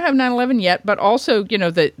don't have 9/11 yet, but also,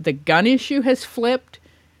 the gun issue has flipped.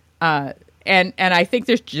 And I think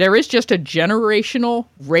there is just a generational,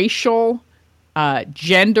 racial,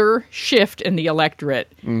 gender shift in the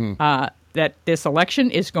electorate. That this election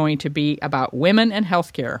is going to be about women and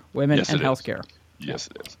healthcare. Healthcare. Yes,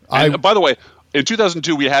 it is. And, by the way, in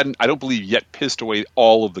 2002, we hadn't, I don't believe, yet pissed away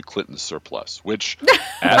all of the Clinton surplus, which,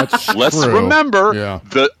 let's remember,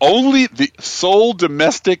 the sole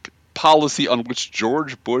domestic policy on which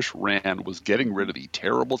George Bush ran was getting rid of the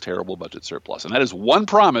terrible, terrible budget surplus. And that is one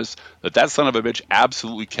promise that son of a bitch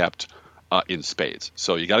absolutely kept in spades.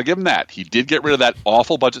 So you got to give him that. He did get rid of that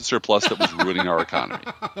awful budget surplus that was ruining our economy.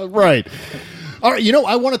 Right. All right,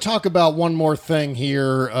 I want to talk about one more thing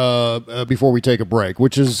here before we take a break,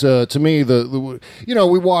 which is, to me,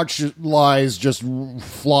 we watch lies just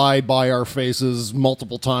fly by our faces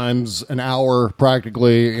multiple times an hour,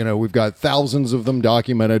 practically. We've got thousands of them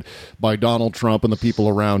documented by Donald Trump and the people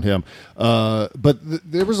around him. But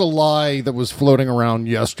there was a lie that was floating around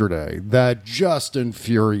yesterday that just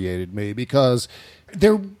infuriated me because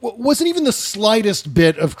there wasn't even the slightest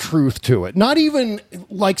bit of truth to it. Not even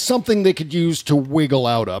like something they could use to wiggle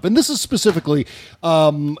out of. And this is specifically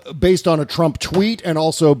based on a Trump tweet and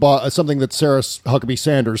also something that Sarah Huckabee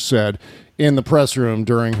Sanders said in the press room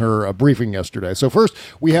during her briefing yesterday. So first,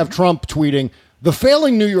 we have Trump tweeting, "The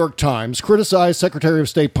failing New York Times criticized Secretary of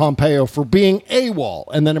State Pompeo for being AWOL."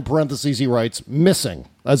 And then in parentheses, he writes, "missing,"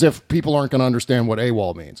 as if people aren't going to understand what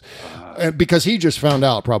AWOL means. Because he just found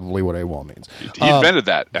out probably what AWOL means. He invented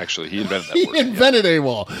that, actually. He invented that word. He invented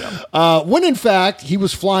AWOL. Yeah. When, in fact, he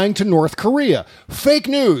was flying to North Korea. Fake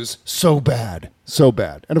news. So bad. So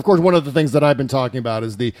bad. And, of course, one of the things that I've been talking about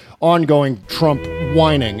is the ongoing Trump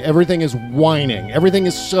whining. Everything is whining. Everything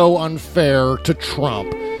is so unfair to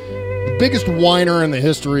Trump. Biggest whiner in the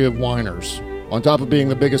history of whiners, on top of being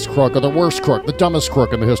the biggest crook, or the worst crook, the dumbest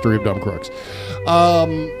crook in the history of dumb crooks.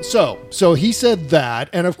 So he said that,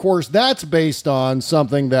 and of course that's based on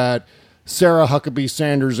something that Sarah Huckabee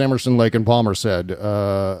Sanders, Emerson, Lake, and Palmer said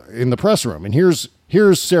in the press room. And here's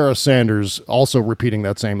Sarah Sanders also repeating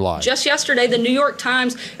that same lie. Just yesterday, the New York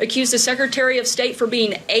Times accused the Secretary of State for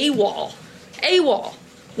being AWOL,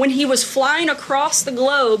 when he was flying across the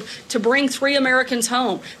globe to bring 3 Americans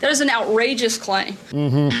home. That is an outrageous claim.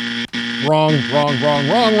 Mm-hmm. Wrong.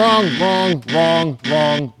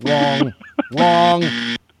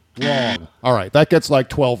 All right, that gets like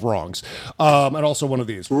 12 wrongs. And also one of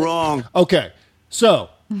these. Wrong. Okay, so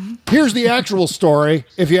here's the actual story.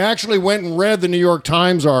 If you actually went and read the New York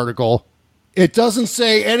Times article, it doesn't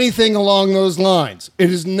say anything along those lines. It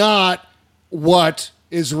is not what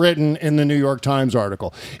is written in the New York Times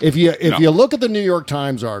article. If you look at the New York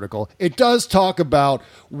Times article, it does talk about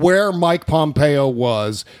where Mike Pompeo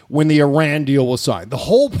was when the Iran deal was signed. The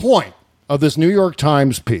whole point of this New York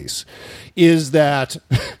Times piece is that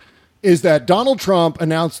Donald Trump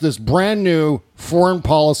announced this brand new foreign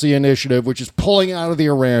policy initiative, which is pulling out of the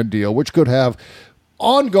Iran deal, which could have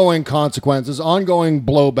ongoing consequences, ongoing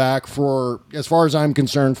blowback for, as far as I'm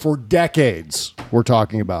concerned, for decades we're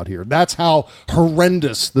talking about here. That's how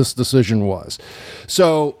horrendous this decision was.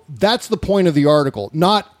 So that's the point of the article.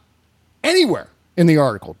 Not anywhere in the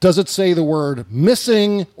article does it say the word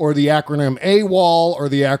missing or the acronym AWOL or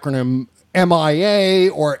the acronym MIA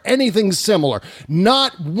or anything similar.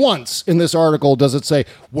 Not once in this article does it say,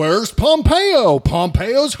 where's Pompeo?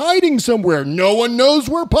 Pompeo's hiding somewhere. No one knows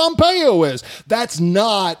where Pompeo is. That's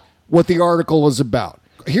not what the article is about.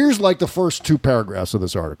 Here's like the first two paragraphs of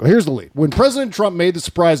this article. Here's the lead. When President Trump made the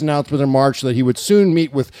surprise announcement in March that he would soon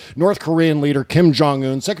meet with North Korean leader Kim Jong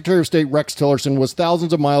Un, Secretary of State Rex Tillerson was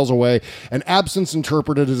thousands of miles away, an absence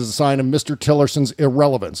interpreted as a sign of Mr. Tillerson's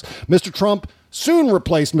irrelevance. Mr. Trump soon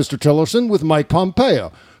replaced Mr. Tillerson with Mike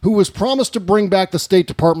Pompeo, who was promised to bring back the State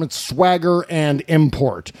Department's swagger and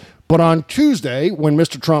import. But on Tuesday, when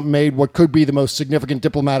Mr. Trump made what could be the most significant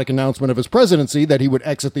diplomatic announcement of his presidency, that he would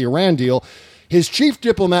exit the Iran deal, his chief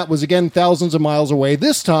diplomat was again thousands of miles away,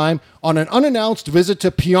 this time on an unannounced visit to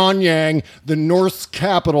Pyongyang, the North's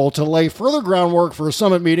capital, to lay further groundwork for a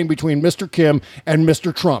summit meeting between Mr. Kim and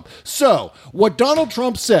Mr. Trump. So, what Donald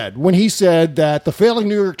Trump said when he said that the failing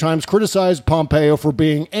New York Times criticized Pompeo for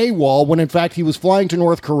being AWOL when in fact he was flying to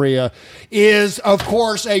North Korea is, of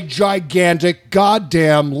course, a gigantic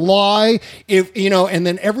goddamn lie. And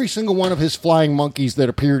then every single one of his flying monkeys that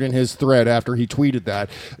appeared in his thread after he tweeted that,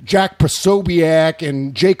 Jack Posobiec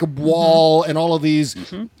and Jacob Wall and all of these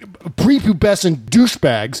prepubescent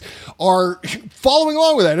douchebags are following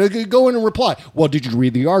along with that. They go in and reply, well, did you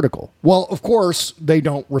read the article? Well, of course, they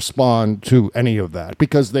don't respond to any of that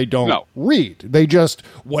because they don't read. They just,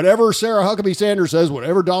 whatever Sarah Huckabee Sanders says,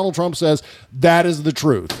 whatever Donald Trump says, that is the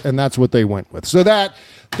truth. And that's what they went with. So that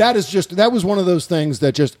was one of those things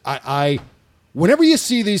that just, whenever you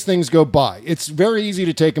see these things go by, it's very easy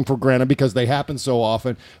to take them for granted because they happen so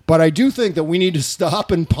often. But I do think that we need to stop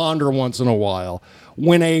and ponder once in a while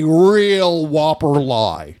when a real whopper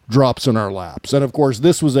lie drops in our laps. And of course,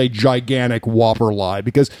 this was a gigantic whopper lie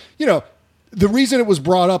because, the reason it was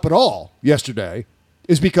brought up at all yesterday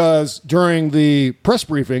is because during the press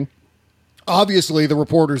briefing, obviously the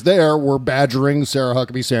reporters there were badgering Sarah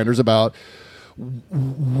Huckabee Sanders about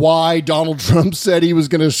why Donald Trump said he was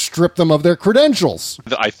going to strip them of their credentials.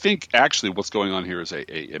 I think actually what's going on here is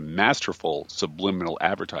a masterful subliminal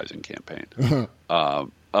advertising campaign.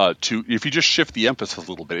 If you just shift the emphasis a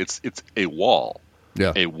little bit, it's a wall.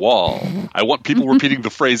 Yeah. A wall. I want people repeating the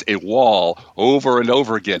phrase a wall over and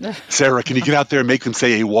over again. Sarah, can you get out there and make them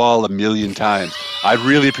say a wall 1,000,000 times? I'd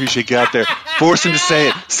really appreciate you get out there. Force them to say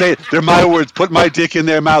it. Say it. They're my words. Put my dick in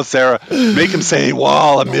their mouth, Sarah. Make them say a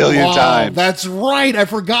wall 1,000,000 times. That's right. I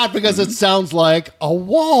forgot because it sounds like a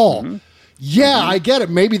wall. Yeah, I get it.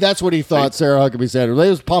 Maybe that's what he thought Sarah Huckabee Sanders. It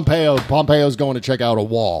was Pompeo. Pompeo's going to check out a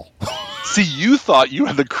wall. See, you thought you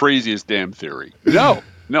had the craziest damn theory. No,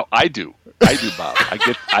 I do. Bob.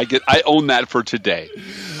 I own that for today,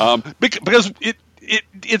 because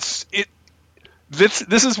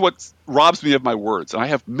this is what robs me of my words, and I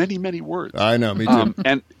have many words. I know, me too.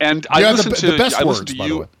 And I listen to the best words, to by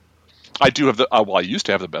you. The way. I do have I used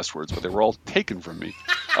to have the best words, but they were all taken from me.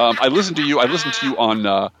 I listen to you. I listen to you on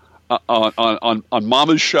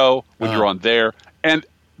Mama's show when you're on there, and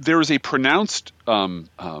there is a pronounced.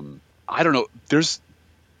 I don't know.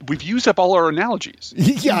 We've used up all our analogies.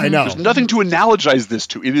 Yeah, I know. There's nothing to analogize this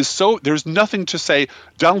to. It is so. There's nothing to say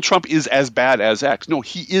Donald Trump is as bad as X. No,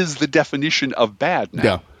 he is the definition of bad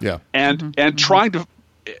now. Yeah. And trying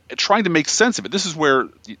to make sense of it. This is where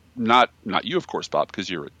not you, of course, Bob, because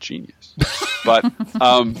you're a genius. But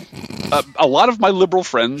a lot of my liberal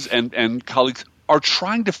friends and colleagues are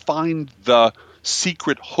trying to find the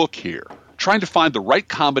secret hook here. Trying to find the right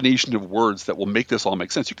combination of words that will make this all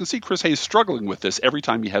make sense. You can see Chris Hayes struggling with this every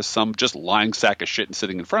time he has some just lying sack of shit and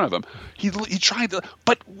sitting in front of him. He tried to,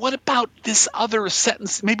 but what about this other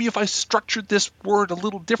sentence? Maybe if I structured this word a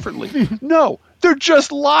little differently. No, they're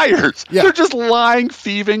just liars. Yeah. They're just lying,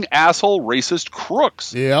 thieving, asshole, racist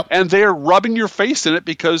crooks. Yep. And they're rubbing your face in it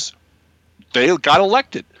because they got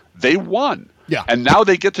elected. They won. Yeah. And now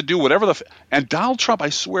they get to do whatever and Donald Trump, I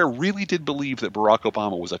swear, really did believe that Barack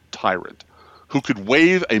Obama was a tyrant who could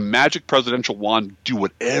wave a magic presidential wand, do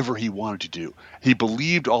whatever he wanted to do. He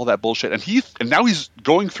believed all that bullshit, and now he's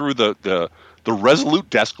going through the Resolute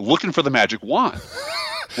desk looking for the magic wand.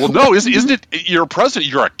 Well, no, isn't it? You're a president,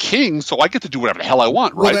 you're a king, so I get to do whatever the hell I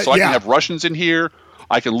want, right? So I can have Russians in here,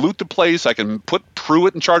 I can loot the place, I can put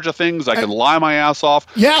Pruitt in charge of things, I can lie my ass off.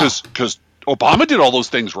 Yeah, because Obama did all those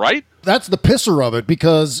things, right? That's the pisser of it,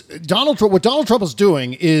 because what Donald Trump is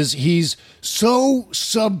doing is he's so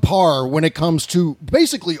subpar when it comes to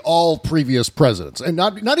basically all previous presidents. And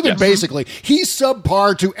not even basically. He's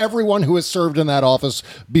subpar to everyone who has served in that office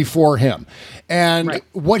before him. And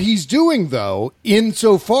what he's doing, though,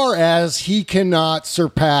 insofar as he cannot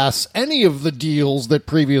surpass any of the deals that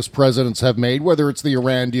previous presidents have made, whether it's the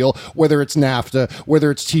Iran deal, whether it's NAFTA, whether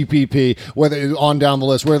it's TPP, whether on down the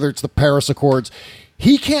list, whether it's the Paris Accords,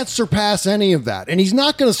 he can't surpass any of that. And he's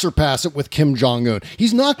not going to surpass it with Kim Jong Un.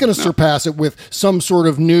 He's not going to surpass it with some sort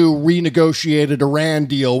of new renegotiated Iran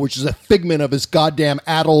deal, which is a figment of his goddamn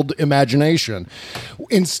addled imagination.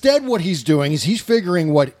 Instead, what he's doing is he's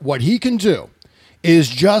figuring what he can do is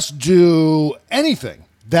just do anything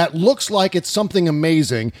that looks like it's something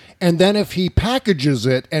amazing. And then if he packages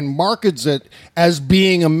it and markets it as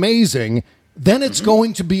being amazing, then it's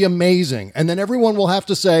going to be amazing. And then everyone will have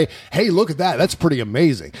to say, hey, look at that. That's pretty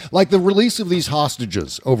amazing. Like the release of these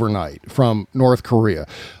hostages overnight from North Korea.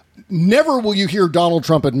 Never will you hear Donald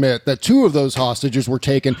Trump admit that 2 of those hostages were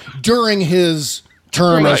taken during his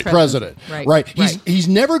term as president. Right. He's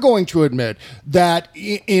never going to admit that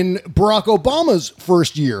in Barack Obama's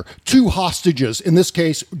first year, 2 hostages, in this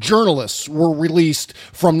case, journalists, were released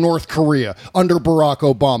from North Korea under Barack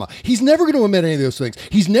Obama. He's never going to admit any of those things.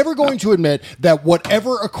 He's never going to admit that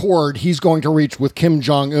whatever accord he's going to reach with Kim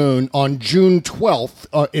Jong Un on June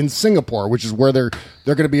 12th in Singapore, which is where they're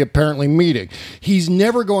going to be apparently meeting, he's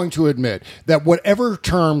never going to admit that whatever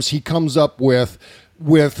terms he comes up with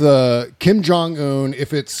Kim Jong Un,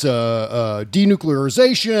 if it's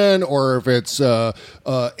denuclearization or if it's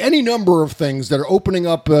any number of things that are opening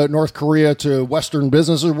up North Korea to Western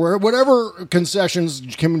businesses, whatever concessions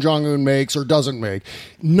Kim Jong Un makes or doesn't make,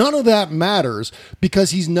 none of that matters, because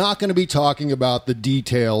he's not going to be talking about the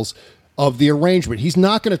details of the arrangement. He's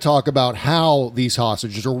not going to talk about how these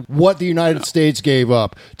hostages or what the United States gave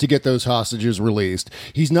up to get those hostages released.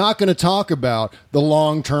 He's not going to talk about the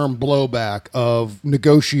long-term blowback of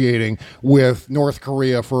negotiating with North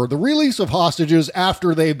Korea for the release of hostages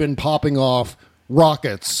after they've been popping off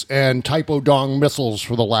rockets and Taipodong missiles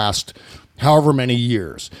for the last however many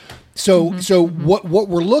years. So what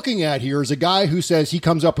we're looking at here is a guy who says he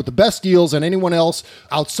comes up with the best deals, and anyone else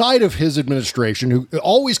outside of his administration who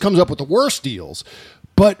always comes up with the worst deals.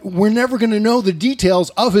 But we're never going to know the details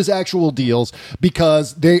of his actual deals,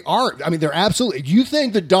 because they're absolutely. You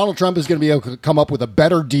think that Donald Trump is going to be able to come up with a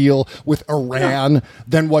better deal with Iran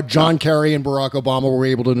than what John Kerry and Barack Obama were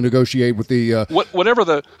able to negotiate with the whatever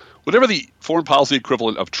the foreign policy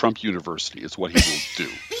equivalent of Trump University is what he will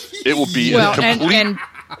do. It will be a complete.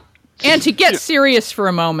 And to get serious for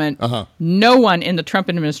a moment, no one in the Trump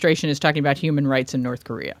administration is talking about human rights in North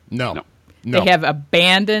Korea. No. They have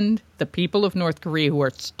abandoned the people of North Korea who are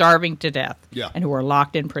starving to death and who are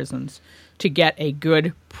locked in prisons to get a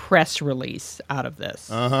good press release out of this.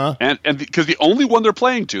 And because the only one they're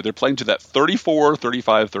playing to that 34,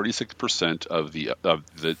 35, 36% of the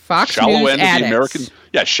Fox shallow News end addicts. of the American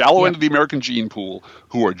end of the American gene pool,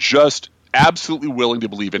 who are just absolutely willing to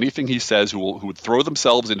believe anything he says, who would throw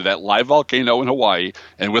themselves into that live volcano in Hawaii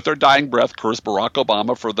and with their dying breath curse Barack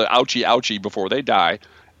Obama for the ouchie before they die.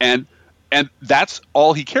 And that's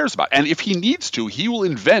all he cares about. And if he needs to, he will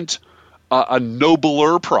invent a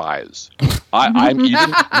nobler prize. I'm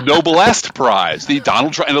even noblest prize. The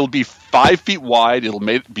Donald Trump, and it'll be 5 feet wide. It'll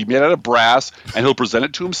be made out of brass, and he'll present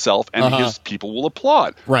it to himself, and his people will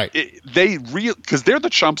applaud. Right? Because they're the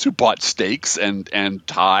chumps who bought steaks and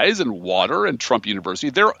ties and water and Trump University.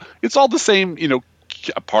 It's all the same,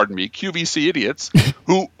 pardon me, QVC idiots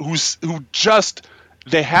who just.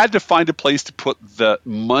 They had to find a place to put the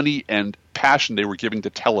money and passion they were giving to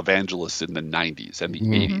televangelists in the 90s and the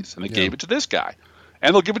 80s, and they gave it to this guy.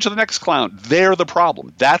 And they'll give it to the next clown. They're the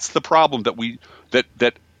problem. That's the problem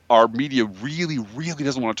that our media really, really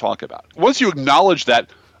doesn't want to talk about. Once you acknowledge that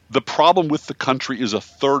the problem with the country is a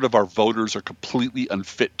third of our voters are completely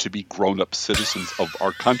unfit to be grown-up citizens of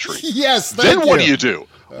our country. Yes, then what do you do?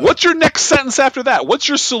 What's your next sentence after that? What's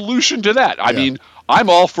your solution to that? I mean, I'm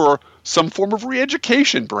all for some form of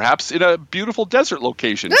re-education, perhaps in a beautiful desert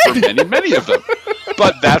location for many, many of them.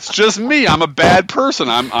 But that's just me. I'm a bad person.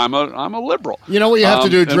 I'm a liberal. You know what you have to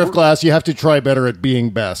do, Driftglass? You have to try better at being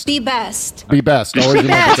best. Be best. Be best. Always Be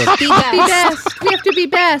best. Be best. Be best. We have to be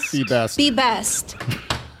best. Be best. Be best.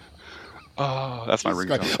 Oh, that's my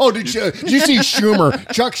ringtone. Oh, did you see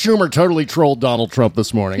Schumer? Chuck Schumer totally trolled Donald Trump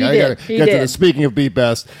this morning. He did. To this. Speaking of be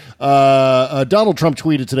best, Donald Trump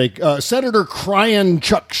tweeted today, Senator Crying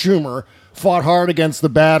Chuck Schumer fought hard against the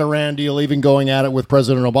bad Iran deal, even going at it with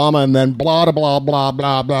President Obama, and then blah, blah, blah,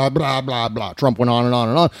 blah, blah, blah, blah, blah. Trump went on and on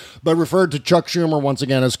and on, but referred to Chuck Schumer once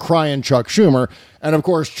again as crying Chuck Schumer. And, of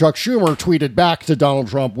course, Chuck Schumer tweeted back to Donald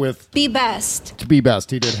Trump with... Be best. To be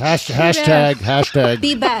best. He did hashtag.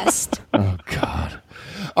 Be best. Oh, God.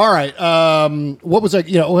 All right. What was I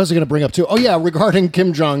going to bring up, too? Oh, yeah, regarding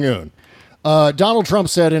Kim Jong Un. Donald Trump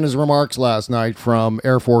said in his remarks last night from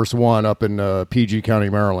Air Force One up in PG County,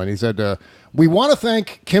 Maryland, he said, we want to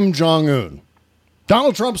thank Kim Jong Un.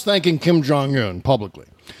 Donald Trump's thanking Kim Jong Un publicly,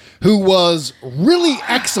 who was really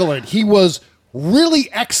excellent. He was really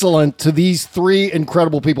excellent to these three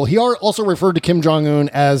incredible people. He also referred to Kim Jong Un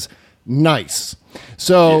as nice.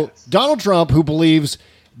 So yes. Donald Trump, who believes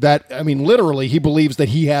that, literally, he believes that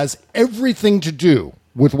he has everything to do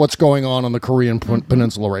with what's going on the Korean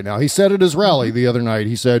peninsula right now. He said at his rally the other night,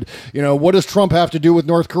 he said, what does Trump have to do with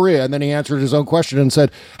North Korea? And then he answered his own question and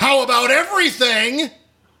said, how about everything?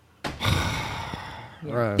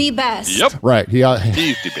 Right. Be best. Yep. Right.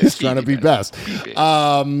 He's trying to be best.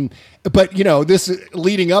 But, this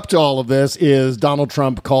leading up to all of this is Donald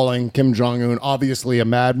Trump calling Kim Jong Un obviously a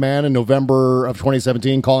madman in November of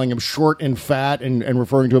 2017, calling him short and fat and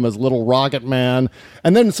referring to him as Little Rocket Man.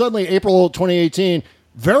 And then suddenly, April 2018,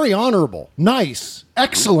 very honorable, nice,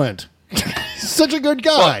 excellent. Such a good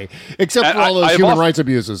guy, except for all those human rights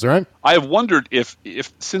abuses, right? I have wondered if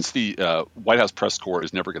since the White House press corps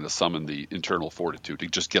is never going to summon the internal fortitude to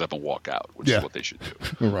just get up and walk out, which is what they should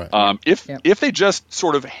do. Right. If they just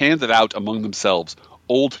sort of handed out among themselves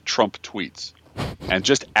old Trump tweets and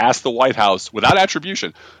just asked the White House without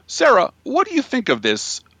attribution, Sarah, what do you think of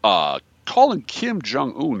this calling Kim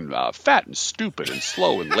Jong Un fat and stupid and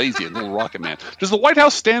slow and lazy and Little Rocket Man? Does the White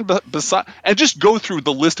House stand beside and just go through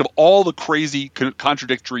the list of all the crazy,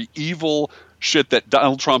 contradictory, evil shit that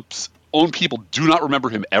Donald Trump's own people do not remember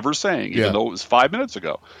him ever saying, even though it was 5 minutes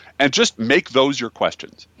ago, and just make those your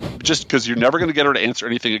questions? Just because you're never going to get her to answer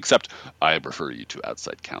anything except, I refer you to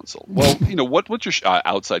outside counsel. Well, what's your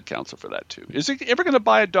outside counsel for that too? Is he ever going to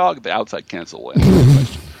buy a dog? The outside counsel will answer the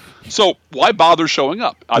question. So why bother showing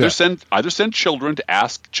up? Either send children to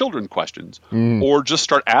ask children questions, or just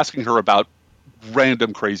start asking her about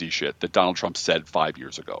random crazy shit that Donald Trump said 5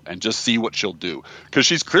 years ago, and just see what she'll do. Because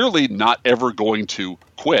she's clearly not ever going to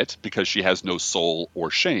quit because she has no soul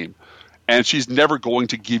or shame, and she's never going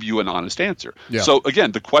to give you an honest answer. Yeah. So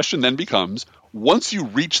again, the question then becomes: once you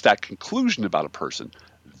reach that conclusion about a person,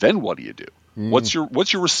 then what do you do? What's your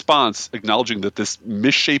response, acknowledging that this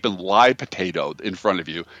misshapen live potato in front of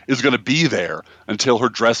you is going to be there until her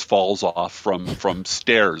dress falls off from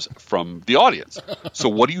stares from the audience? So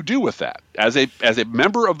what do you do with that as a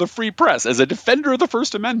member of the free press, as a defender of the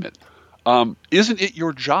First Amendment? Isn't it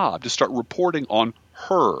your job to start reporting on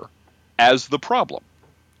her as the problem?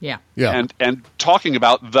 Yeah. And talking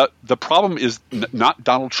about the problem is not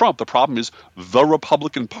Donald Trump. The problem is the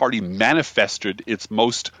Republican Party manifested its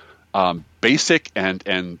most basic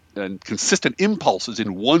and consistent impulses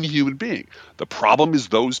in one human being. The problem is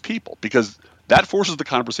those people, because that forces the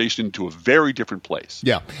conversation into a very different place.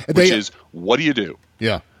 Yeah, which is, what do you do?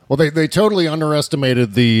 Yeah. Well, they totally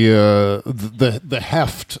underestimated the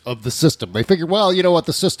heft of the system. They figured, well, you know what,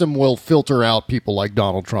 the system will filter out people like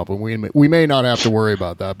Donald Trump, and we may not have to worry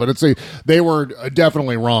about that. But they were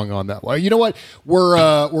definitely wrong on that. Well, you know what, we're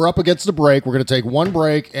up against the break. We're going to take one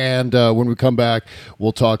break, and when we come back,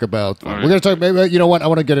 we'll talk about. We're going to talk. Maybe, you know what, I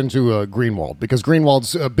want to get into Greenwald, because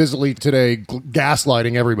Greenwald's busily today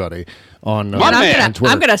gaslighting everybody on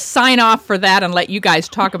Twitter. I'm going to sign off for that and let you guys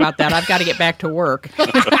talk about that. I've got to get back to work.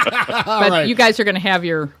 But right. You guys are going to have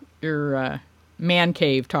your man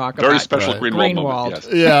cave talk very about special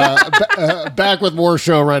Greenwald. Yes. Yeah, back with more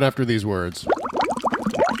show right after these words.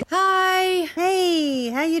 Hi. Hey,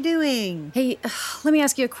 how you doing? Hey, let me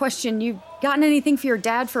ask you a question. You gotten anything for your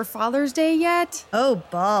dad for Father's Day yet? Oh,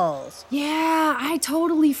 balls. Yeah, I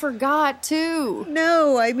totally forgot, too.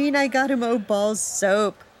 No, I got him balls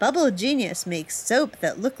soap. Bubble Genius makes soap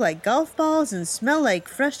that look like golf balls and smell like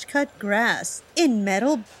fresh-cut grass in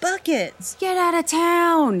metal buckets. Get out of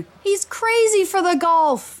town. He's crazy for the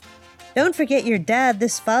golf. Don't forget your dad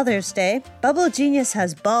this Father's Day. Bubble Genius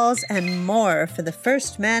has balls and more for the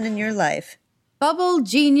first man in your life.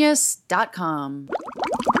 BubbleGenius.com.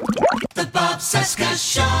 The Bob Cesca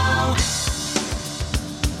Show.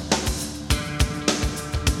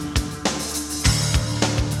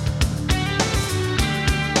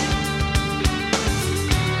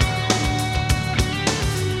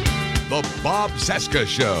 The Bob Cesca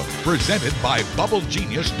Show, presented by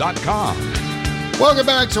BubbleGenius.com. Welcome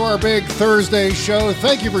back to our big Thursday show.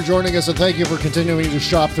 Thank you for joining us, and thank you for continuing to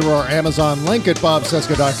shop through our Amazon link at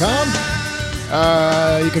BobCesca.com.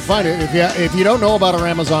 You can find it if you don't know about our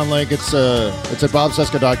Amazon link. It's at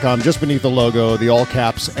bobcesca.com, just beneath the logo, the all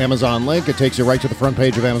caps Amazon link. It takes you right to the front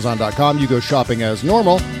page of Amazon.com. You go shopping as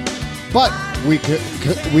normal, but we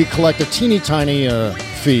collect a teeny tiny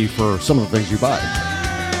fee for some of the things you buy.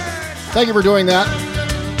 Thank you for doing that.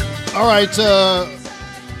 All right,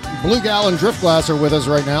 Bluegal and Driftglass are with us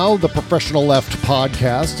right now. The Professional Left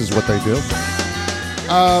podcast is what they do.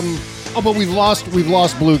 But we've lost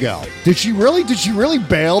Bluegal. Did she really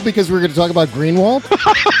bail because we were going to talk about Greenwald?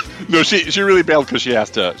 No, she really bailed because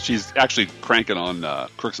she's actually cranking on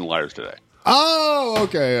Crooks and Liars today. Oh,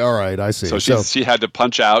 okay. All right. I see. So she had to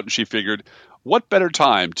punch out, and she figured, what better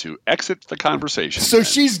time to exit the conversation? So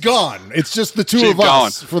she's gone. It's just the two of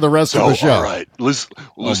us for the rest of the show. All right.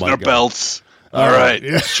 Loosen our belts. All right.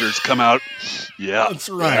 Yeah. Shirts come out. Yeah. That's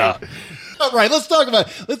right. Yeah. All right, let's talk about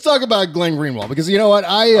Glenn Greenwald, because you know what,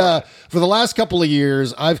 for the last couple of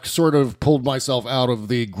years I've sort of pulled myself out of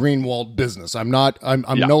the Greenwald business. I'm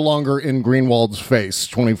no longer in Greenwald's face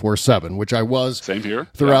 24/7, which I was same here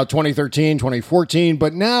throughout 2013, 2014.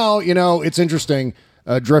 But now, it's interesting.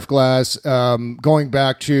 Driftglass, going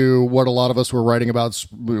back to what a lot of us were writing about,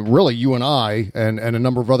 really you and I and a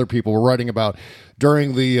number of other people were writing about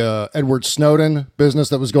during the Edward Snowden business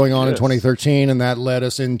that was going on in 2013, and that led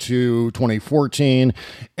us into 2014,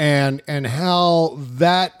 and how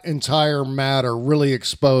that entire matter really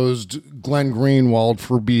exposed Glenn Greenwald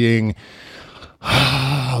for being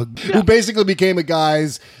who basically became a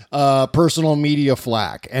guy's personal media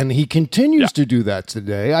flack. And he continues to do that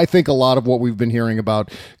today. I think a lot of what we've been hearing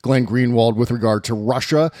about Glenn Greenwald with regard to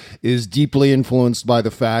Russia is deeply influenced by the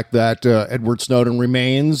fact that Edward Snowden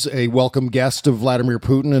remains a welcome guest of Vladimir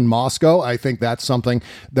Putin in Moscow. I think that's something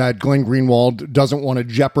that Glenn Greenwald doesn't want to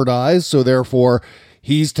jeopardize. So therefore,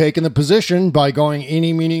 he's taken the position by going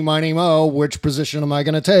eeny, meeny, miny, mo, which position am I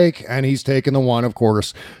going to take? And he's taken the one, of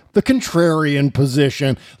course, the contrarian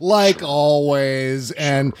position, like always.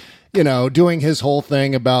 And, doing his whole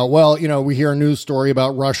thing about, we hear a news story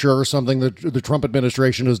about Russia or something that the Trump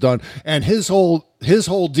administration has done. And his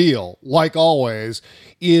whole deal, like always,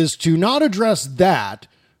 is to not address that,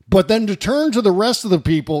 but then to turn to the rest of the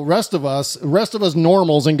people, rest of us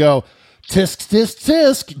normals, and go, tisk, tisk,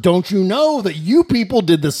 tisk, don't you know that you people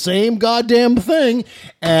did the same goddamn thing?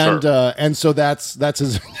 And and so that's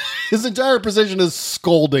his entire position is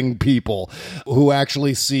scolding people who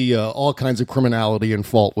actually see all kinds of criminality and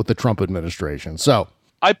fault with the Trump administration. So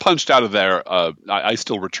I punched out of there. I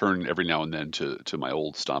still return every now and then to my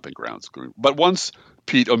old stomping grounds. But once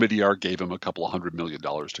Pete Omidyar gave him a couple of $100 million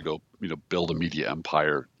to go, build a media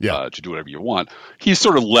empire, to do whatever you want, he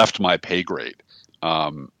sort of left my pay grade.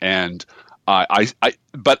 But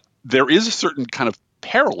there is a certain kind of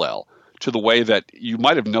parallel to the way that you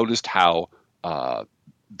might have noticed how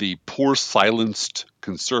the poor silenced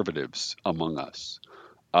conservatives among us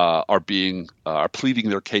are pleading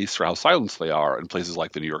their case for how silenced they are in places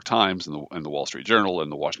like the New York Times and the Wall Street Journal and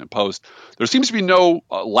the Washington Post. There seems to be no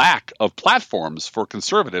lack of platforms for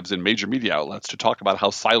conservatives in major media outlets to talk about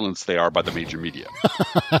how silenced they are by the major media.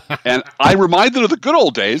 And I reminded of the good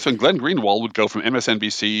old days when Glenn Greenwald would go from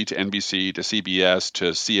MSNBC to NBC to CBS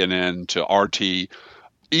to CNN to RT,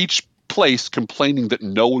 each place complaining that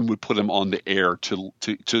no one would put him on the air to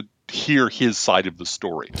hear his side of the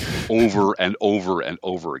story over and over and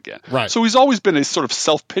over again. Right. So he's always been a sort of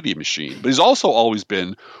self-pity machine, but he's also always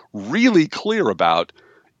been really clear about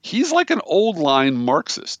he's like an old line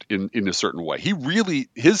Marxist in a certain way.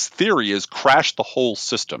 His theory is crash the whole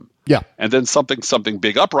system. Yeah. And then something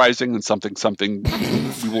big uprising and something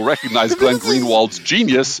we will recognize Glenn Greenwald's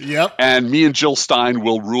genius. Yep. And me and Jill Stein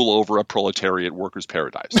will rule over a proletariat workers'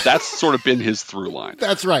 paradise. That's sort of been his through line.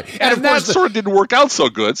 That's right. And of course, that sort of didn't work out so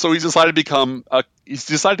good. So he's decided to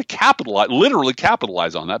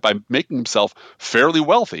capitalize on that by making himself fairly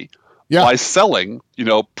wealthy. Yeah. By selling,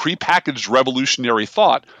 prepackaged revolutionary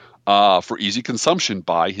thought for easy consumption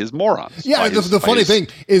by his morons. Yeah, the funny thing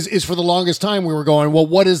is for the longest time we were going, well,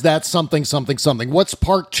 what is that something? What's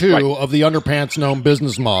part two of the underpants gnome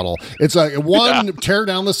business model? It's one, tear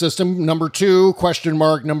down the system. Number two, question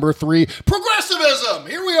mark. Number three, progressivism.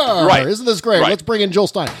 Here we are. Right. Isn't this great? Right. Let's bring in Jill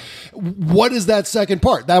Stein. What is that second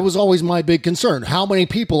part? That was always my big concern. How many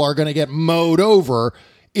people are going to get mowed over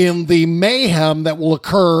in the mayhem that will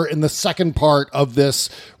occur in the second part of this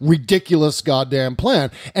ridiculous goddamn plan?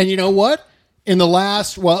 And you know what? In the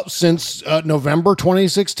last, since November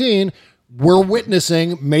 2016, we're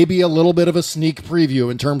witnessing maybe a little bit of a sneak preview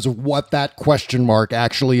in terms of what that question mark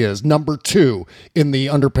actually is. Number two in the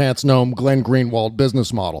underpants gnome Glenn Greenwald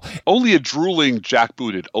business model. Only a drooling,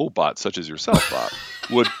 jackbooted Obot such as yourself, Bob,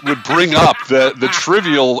 would bring up the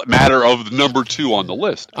trivial matter of number 2 on the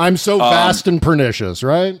list. I'm so vast and pernicious,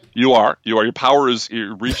 right? You are. Your power is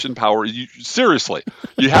your reach and power. Seriously,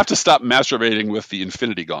 you have to stop masturbating with the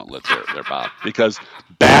Infinity Gauntlet there, Bob, because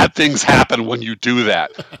bad things happen when you do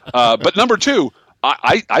that. But number 2,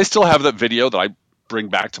 I still have that video that I bring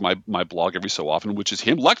back to my blog every so often, which is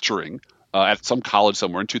him lecturing at some college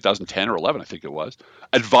somewhere in 2010 or 11, I think it was,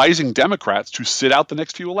 advising Democrats to sit out the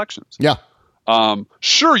next few elections. Yeah.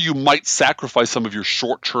 Sure, you might sacrifice some of your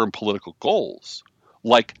short-term political goals,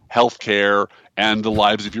 like health care and the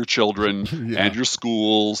lives of your children and your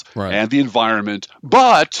schools and the environment,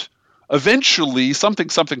 but eventually something,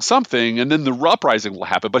 and then the uprising will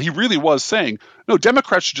happen. But he really was saying, no,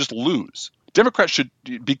 Democrats should just lose. Democrats should,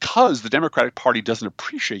 because the Democratic Party doesn't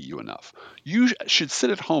appreciate you enough, you should sit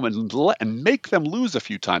at home and make them lose a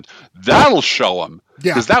few times. That'll show them.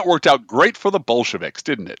 Because that worked out great for the Bolsheviks,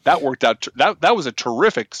 didn't it? That worked out. That was a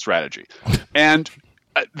terrific strategy. And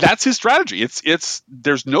that's his strategy.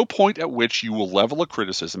 There's no point at which you will level a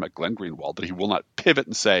criticism at Glenn Greenwald that he will not pivot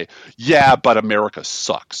and say, yeah, but America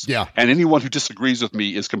sucks. Yeah. And anyone who disagrees with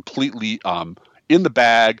me is completely in the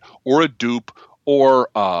bag or a dupe or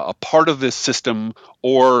a part of this system,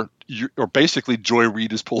 or basically Joy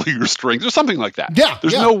Reid is pulling your strings, or something like that. Yeah,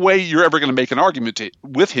 There's no way you're ever going to make an argument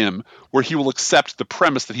with him where he will accept the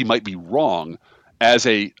premise that he might be wrong as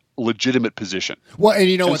a legitimate position. Well, and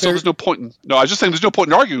you know what? So there's no point. I was just saying there's no point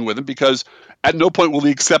in arguing with him, because at no point will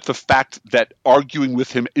he accept the fact that arguing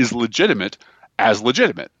with him is legitimate as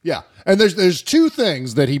legitimate. Yeah, and there's 2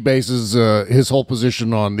 things that he bases his whole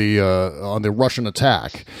position on the Russian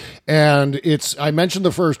attack, and I mentioned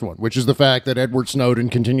the first one, which is the fact that Edward Snowden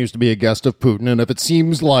continues to be a guest of Putin, and if it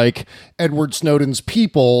seems like Edward Snowden's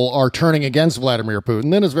people are turning against Vladimir Putin,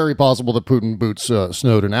 then it's very possible that Putin boots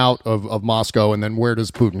Snowden out of Moscow, and then where does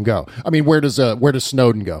Putin go? I mean, where does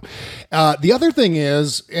Snowden go? The other thing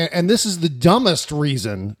is, and this is the dumbest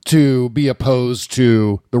reason to be opposed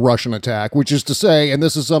to the Russian attack, which is to say, and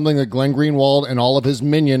this is something that Glenn Greenwald and all of his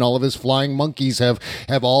all of his flying monkeys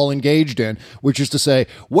have all engaged in, which is to say,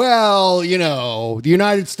 well, you know, the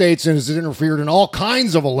United States has interfered in all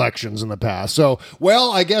kinds of elections in the past. So,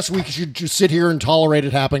 well, I guess we should just sit here and tolerate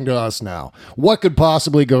it happening to us now. What could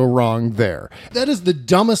possibly go wrong there? That is the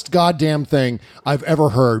dumbest goddamn thing I've ever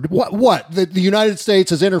heard. What? The United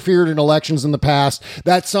States has interfered in elections in the past.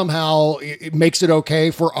 That somehow it makes it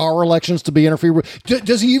okay for our elections to be interfered with.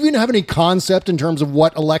 Does he even have any concept in terms of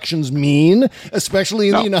what elections mean, especially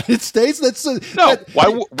in the United States? That's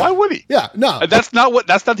why would he? Yeah, no, that's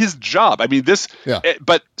not his job. I mean,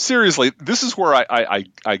 but seriously, this is where I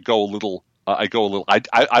go a little.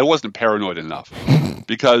 I wasn't paranoid enough,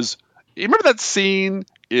 because you remember that scene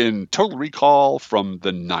in Total Recall from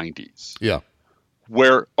the 90s? Yeah.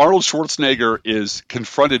 Where Arnold Schwarzenegger is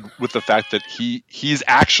confronted with the fact that he's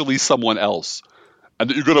actually someone else. And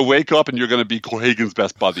that you're going to wake up and you're going to be Cohagen's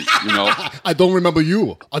best buddy, you know? I don't remember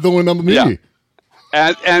you. I don't remember me. Yeah.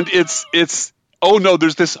 And it's oh no,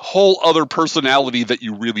 there's this whole other personality that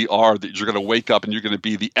you really are, that you're going to wake up and you're going to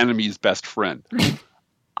be the enemy's best friend.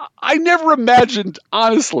 I never imagined,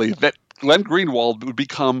 honestly, that Glenn Greenwald would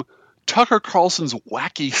become Tucker Carlson's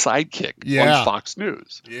wacky sidekick on Fox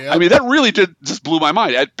News. Yeah. I mean, that really just blew my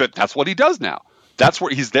mind. But that's what he does now. That's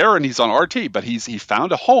where he's there, and he's on RT, but he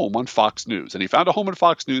found a home on Fox News. And he found a home on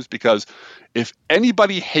Fox News because if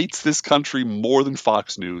anybody hates this country more than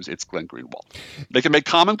Fox News, it's Glenn Greenwald. They can make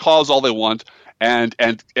common cause all they want and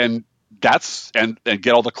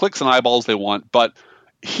get all the clicks and eyeballs they want, but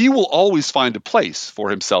he will always find a place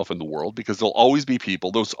for himself in the world, because there'll always be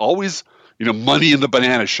people. There's always, money in the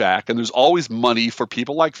banana shack, and there's always money for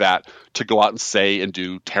people like that to go out and say and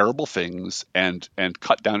do terrible things and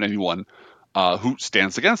cut down anyone who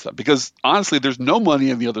stands against them. Because honestly, there's no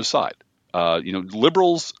money on the other side.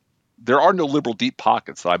 Liberals, there are no liberal deep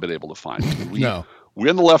pockets that I've been able to find. We're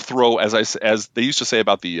in the left throw, as they used to say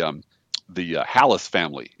about the Hallis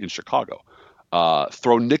family in Chicago.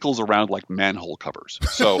 Throw nickels around like manhole covers.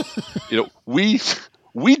 So,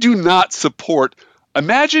 we do not support.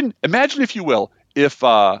 Imagine, if you will, if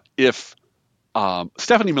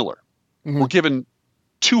Stephanie Miller were given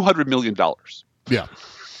 $200 million. Yeah.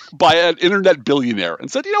 By an internet billionaire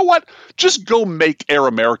and said, you know what, just go make Air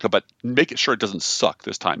America, but make it sure it doesn't suck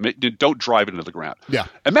this time. Don't drive it into the ground. Yeah.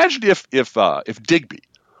 Imagine if Digby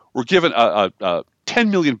were given a $10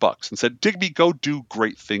 million and said, Digby, go do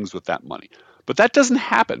great things with that money. But that doesn't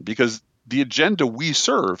happen, because the agenda we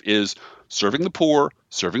serve is serving the poor,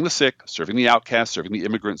 serving the sick, serving the outcast, serving the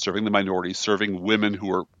immigrants, serving the minorities, serving women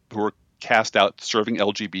who are cast out, serving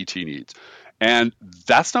LGBT needs. And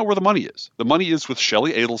that's not where the money is. The money is with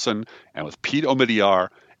Shelley Adelson and with Pete Omidyar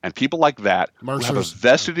and people like that who have a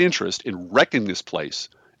vested interest in wrecking this place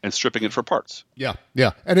and stripping it for parts. Yeah,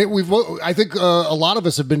 yeah. And I think a lot of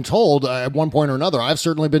us have been told at one point or another, I've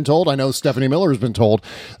certainly been told, I know Stephanie Miller has been told,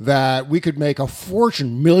 that we could make a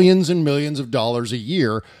fortune, millions and millions of dollars a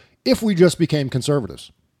year if we just became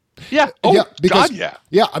conservatives. Yeah. Oh, yeah, because, God, yeah.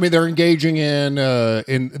 Yeah, I mean, they're engaging in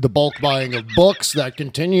the bulk buying of books. That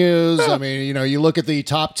continues. I mean, you look at the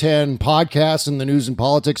top 10 podcasts in the news and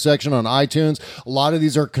politics section on iTunes. A lot of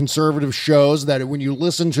these are conservative shows that when you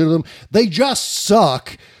listen to them, they just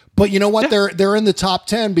suck. But you know what? Yeah. They're in the top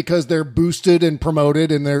 10 because they're boosted and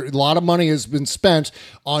promoted, and a lot of money has been spent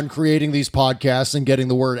on creating these podcasts and getting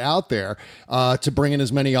the word out there to bring in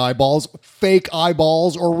as many eyeballs, fake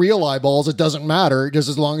eyeballs or real eyeballs. It doesn't matter, just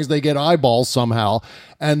as long as they get eyeballs somehow,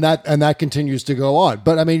 and that continues to go on.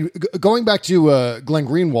 But I mean, going back to Glenn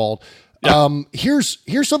Greenwald,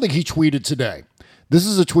 here's something he tweeted today. This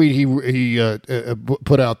is a tweet he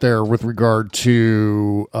put out there with regard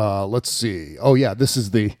to let's see. Oh yeah, this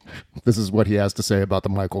is what he has to say about the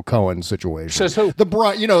Michael Cohen situation. Says who? The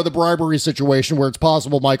bribery situation where it's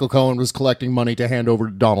possible Michael Cohen was collecting money to hand over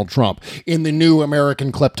to Donald Trump in the new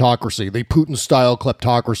American kleptocracy, the Putin-style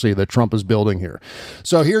kleptocracy that Trump is building here.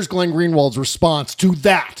 So here's Glenn Greenwald's response to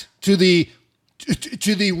that, to the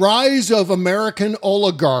rise of American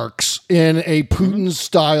oligarchs in a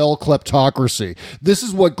Putin-style kleptocracy. This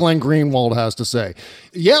is what Glenn Greenwald has to say.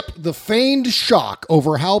 Yep, the feigned shock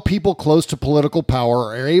over how people close to political power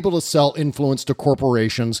are able to sell influence to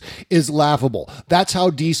corporations is laughable. That's how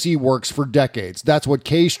DC works for decades. That's what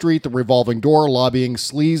K Street, the revolving door, lobbying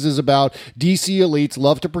sleaze is about. DC elites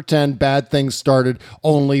love to pretend bad things started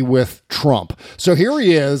only with Trump. So here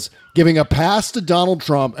he is, giving a pass to Donald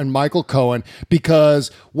Trump and Michael Cohen because,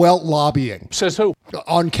 well, lobbying. Says who?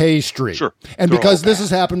 On K Street. Sure. And because this has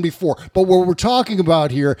happened before. But what we're talking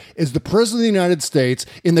about here is the President of the United States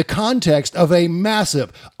in the context of a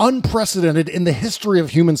massive, unprecedented in the history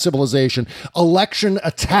of human civilization, election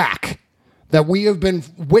attack that we have been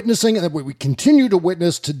witnessing and that we continue to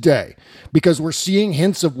witness today, because we're seeing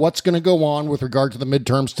hints of what's going to go on with regard to the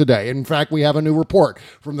midterms today. In fact, we have a new report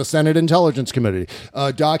from the Senate Intelligence Committee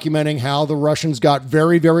documenting how the Russians got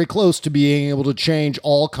very, very close to being able to change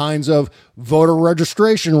all kinds of voter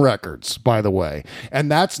registration records, by the way.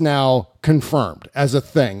 And that's now confirmed as a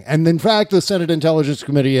thing. And in fact, the Senate Intelligence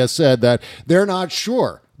Committee has said that they're not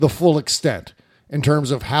sure the full extent in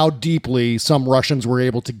terms of how deeply some Russians were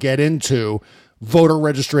able to get into voter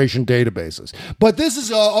registration databases. But this is,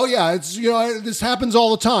 this happens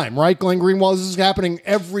all the time, right, Glenn Greenwald? This is happening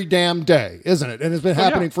every damn day, isn't it? And it's been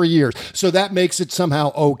happening for years. So that makes it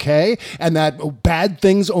somehow okay, and that bad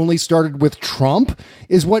things only started with Trump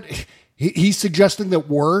is what he's suggesting that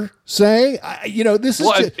we're saying. This is...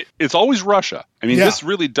 Well, it's always Russia. I mean, this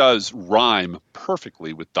really does rhyme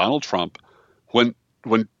perfectly with Donald Trump when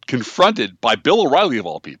confronted by Bill O'Reilly of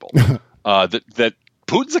all people, that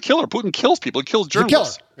Putin's a killer. Putin kills people. He kills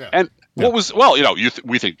journalists. Yeah. And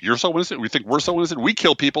we think you're so innocent. We think we're so innocent. We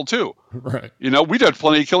kill people too. Right. We did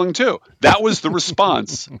plenty of killing too. That was the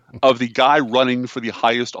response of the guy running for the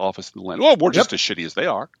highest office in the land. Well, we're just as shitty as they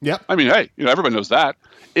are. Yeah. I mean, hey, everybody knows that.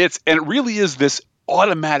 And it really is this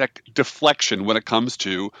automatic deflection when it comes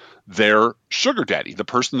to their sugar daddy, the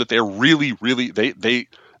person that they're really, really,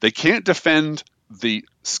 they can't defend the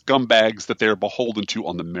scumbags that they're beholden to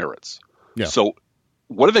on the merits. Yeah. So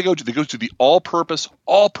what do they go to? They go to the all-purpose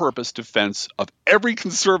defense of every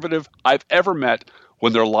conservative I've ever met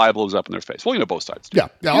when their lie blows up in their face. Well, both sides do.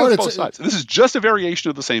 Yeah. Both sides. This is just a variation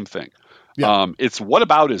of the same thing. Yeah. It's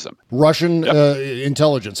whataboutism. Russian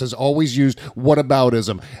intelligence has always used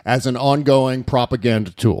whataboutism as an ongoing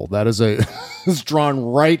propaganda tool. That is is drawn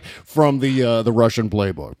right from the Russian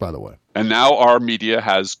playbook, by the way. And now our media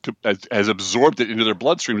has absorbed it into their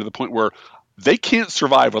bloodstream to the point where they can't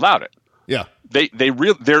survive without it. Yeah.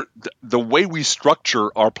 The way we structure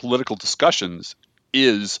our political discussions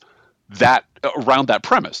is that around that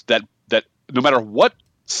premise that no matter what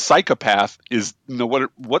psychopath is,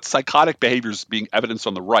 what psychotic behavior is being evidenced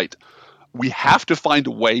on the right, we have to find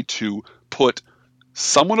a way to put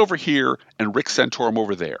someone over here and Rick Santorum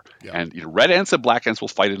over there. Yeah. And red ants and black ants will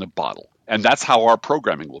fight in a bottle. And that's how our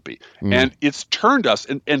programming will be. And it's turned us,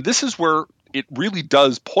 and this is where it really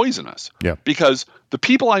does poison us. Yeah. Because the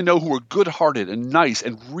people I know who are good-hearted and nice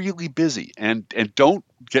and really busy and don't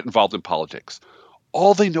get involved in politics,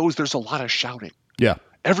 all they know is there's a lot of shouting. Yeah.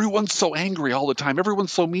 Everyone's so angry all the time.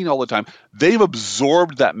 Everyone's so mean all the time. They've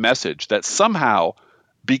absorbed that message that somehow,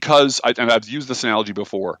 because, and I've used this analogy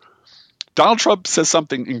before, Donald Trump says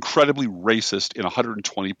something incredibly racist in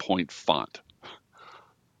 120-point font.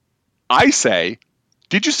 I say,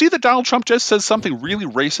 did you see that Donald Trump just says something really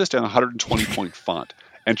racist in a 120-point font?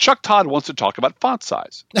 And Chuck Todd wants to talk about font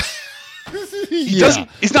size.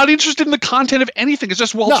 He's not interested in the content of anything. It's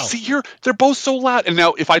just, see here, they're both so loud. And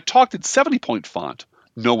now if I talked at 70-point font,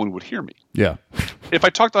 no one would hear me. Yeah. If I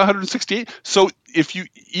talked at 168, so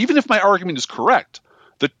even if my argument is correct,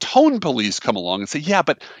 the tone police come along and say, yeah,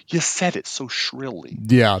 but you said it so shrilly.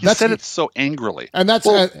 Yeah. You said it so angrily. And that's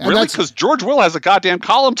really because George Will has a goddamn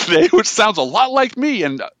column today, which sounds a lot like me,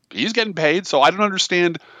 and he's getting paid, so I don't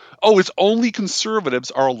understand. Oh, it's only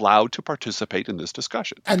conservatives are allowed to participate in this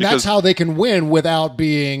discussion. And that's how they can win without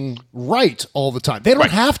being right all the time. They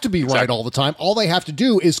don't have to be right all the time. All they have to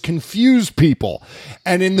do is confuse people.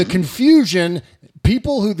 And in the confusion,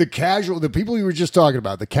 the people you were just talking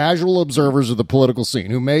about, the casual observers of the political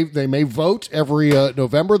scene, they may vote every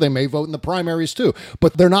November, they may vote in the primaries too,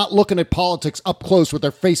 but they're not looking at politics up close with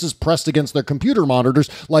their faces pressed against their computer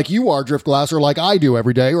monitors like you are, Driftglass, or like I do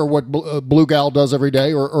every day, or what Bluegal does every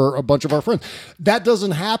day, or a bunch of our friends. That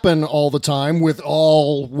doesn't happen all the time with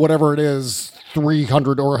all, whatever it is,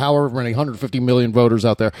 300 or however many, 150 million voters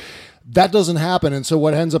out there. That doesn't happen. And so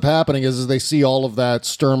what ends up happening is they see all of that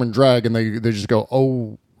sturm and drag, and they just go,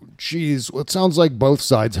 oh, geez, well, it sounds like both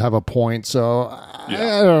sides have a point. So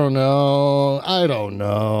I don't know.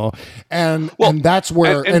 And that's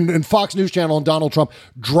where, and Fox News Channel and Donald Trump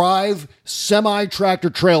drive semi-tractor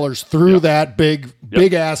trailers through that big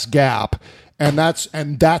ass gap. And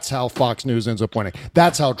that's how Fox News ends up winning.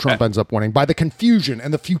 That's how Trump ends up winning, by the confusion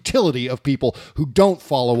and the futility of people who don't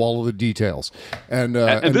follow all of the details. And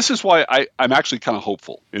this is why I'm actually kind of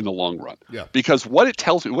hopeful in the long run. Yeah. Because what it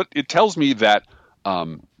tells me that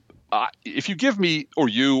if you give me, or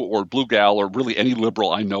you, or Bluegal, or really any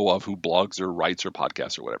liberal I know of who blogs or writes or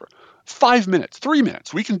podcasts or whatever, 5 minutes, 3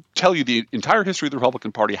 minutes, we can tell you the entire history of the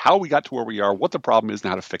Republican Party, how we got to where we are, what the problem is, and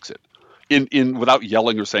how to fix it. In without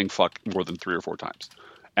yelling or saying fuck more than 3 or 4 times.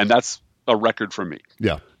 And that's a record from me.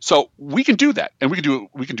 Yeah. So we can do that. And we can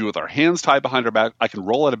do it with our hands tied behind our back. I can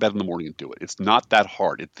roll out of bed in the morning and do it. It's not that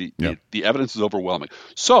hard. The evidence is overwhelming.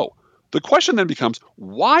 So the question then becomes,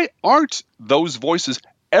 why aren't those voices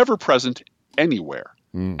ever present anywhere?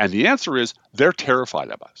 And the answer is, they're terrified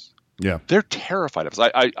of us. Yeah. They're terrified of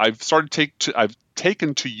us. I've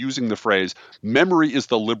taken to using the phrase, memory is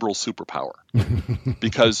the liberal superpower.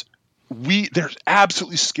 Because they're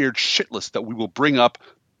absolutely scared shitless that we will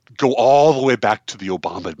go all the way back to the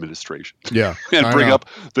Obama administration. Yeah. And bring up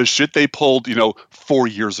the shit they pulled, 4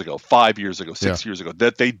 years ago, 5 years ago, 6 years ago,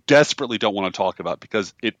 that they desperately don't want to talk about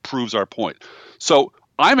because it proves our point. So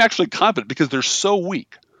I'm actually confident because they're so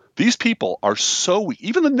weak. These people are so weak.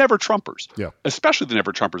 Even the NeverTrumpers, especially the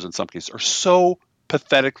NeverTrumpers in some cases, are so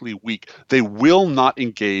pathetically weak. They will not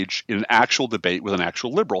engage in an actual debate with an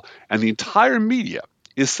actual liberal. And the entire media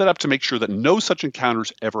is set up to make sure that no such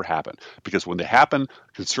encounters ever happen. Because when they happen,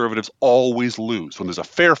 conservatives always lose. When there's a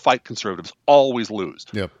fair fight, conservatives always lose.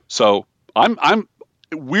 Yep. So I'm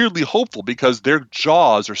weirdly hopeful because their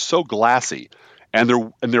jaws are so glassy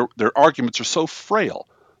and their arguments are so frail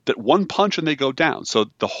that one punch and they go down.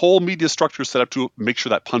 So the whole media structure is set up to make sure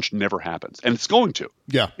that punch never happens. And it's going to.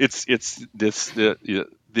 Yeah. The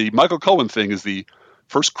Michael Cohen thing is the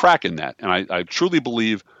first crack in that. And I truly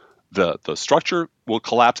believe the structure will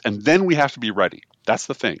collapse, and then we have to be ready. That's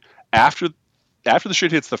the thing. After the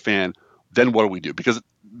shit hits the fan, then what do we do? Because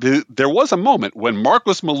there was a moment when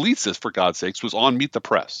Marcos Malitsis, for God's sakes, was on Meet the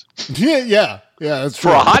Press. Yeah, that's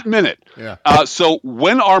true. For a hot minute. Yeah. So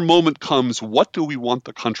when our moment comes, what do we want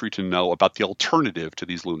the country to know about the alternative to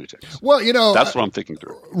these lunatics? Well, that's what I'm thinking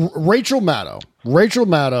through. Rachel Maddow.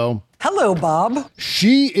 Hello, Bob.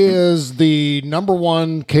 She is the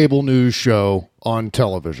 #1 cable news show on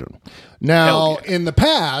television. Now, in the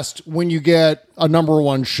past, when you get a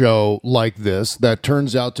 #1 show like this that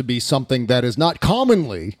turns out to be something that is not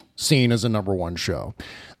commonly seen as a #1 show,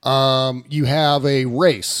 you have a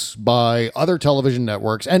race by other television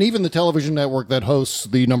networks and even the television network that hosts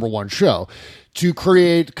the #1 show to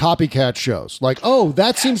create copycat shows. Like, oh,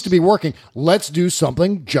 that seems to be working. Let's do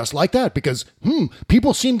something just like that because,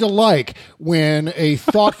 people seem to like when a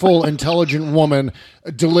thoughtful, intelligent woman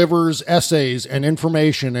delivers essays and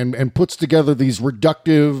information and puts together these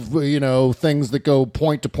reductive, things that go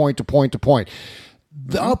point to point to point to point.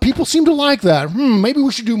 People seem to like that. Maybe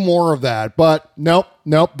we should do more of that. But nope,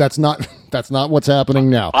 that's not what's happening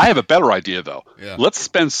now. I have a better idea, though. Yeah. Let's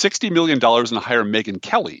spend $60 million and hire Megyn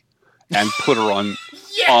Kelly and put her on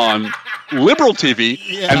liberal TV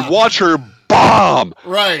and watch her bomb.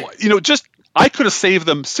 Right. I could have saved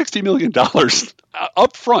them $60 million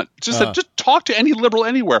up front. Just talk to any liberal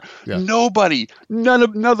anywhere. Yeah. Nobody, none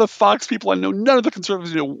of the Fox people I know, none of the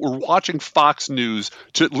conservatives were watching Fox News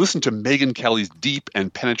to listen to Megyn Kelly's deep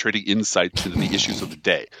and penetrating insights into the issues of the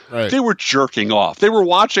day. Right. They were jerking off. They were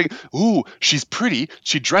watching, ooh, she's pretty,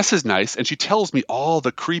 she dresses nice, and she tells me all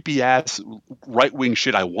the creepy-ass right-wing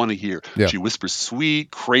shit I want to hear. Yeah. She whispers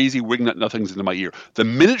sweet, crazy, wingnut nothings into my ear. The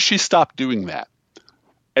minute she stopped doing that,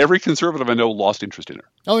 every conservative I know lost interest in her.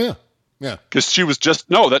 Oh, yeah. Yeah. Because she was just,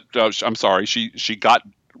 I'm sorry, she got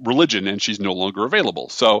religion and she's no longer available.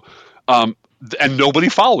 So, and nobody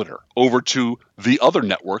followed her over to the other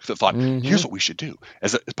network that thought, here's what we should do.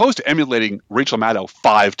 As opposed to emulating Rachel Maddow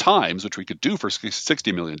 5 times, which we could do for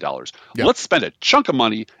 $60 million, let's spend a chunk of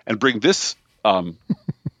money and bring this, I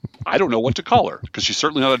don't know what to call her, because she's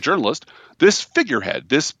certainly not a journalist, this figurehead,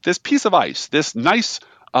 this piece of ice, this nice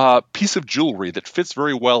piece of jewelry that fits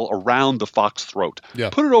very well around the Fox throat.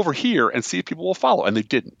 Yeah. Put it over here and see if people will follow. And they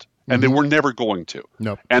didn't. And they were never going to.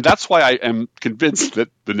 Nope. And that's why I am convinced that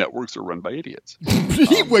the networks are run by idiots.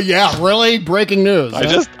 Well, yeah, really? Breaking news.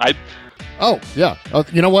 Oh, yeah.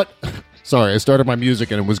 You know what? Sorry, I started my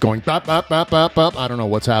music and it was going bop, bop, bop, bop, bop. I don't know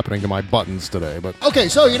what's happening to my buttons today. But okay,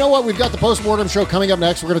 so you know what? We've got the Postmortem Show coming up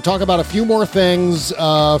next. We're going to talk about a few more things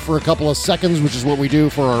for a couple of seconds, which is what we do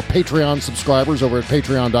for our Patreon subscribers over at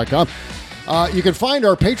patreon.com. You can find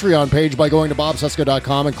our Patreon page by going to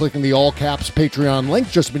bobcesca.com and clicking the all-caps Patreon link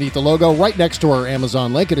just beneath the logo right next to our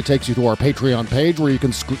Amazon link, and it takes you to our Patreon page where you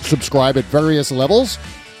can subscribe at various levels.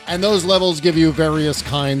 And those levels give you various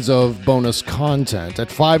kinds of bonus content. At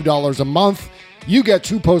 $5 a month, you get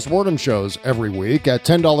 2 postmortem shows every week. At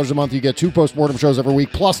 $10 a month, you get 2 postmortem shows every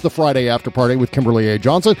week, plus the Friday After Party with Kimberly A.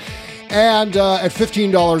 Johnson. And at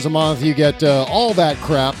 $15 a month, you get all that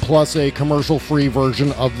crap, plus a commercial-free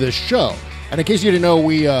version of this show. And in case you didn't know,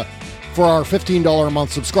 for our $15 a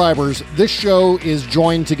month subscribers, this show is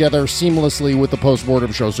joined together seamlessly with the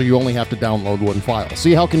postmortem show, so you only have to download one file.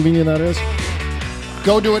 See how convenient that is?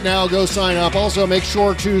 Go do it now. Go sign up. Also, make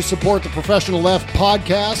sure to support the Professional Left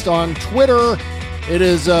podcast on Twitter. It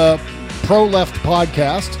is Pro Left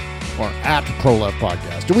Podcast, or at Pro Left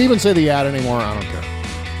Podcast. Do we even say the ad anymore? I don't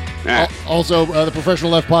care. Also, the Professional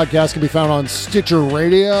Left podcast can be found on Stitcher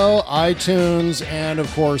Radio, iTunes, and,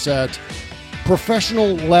 of course, at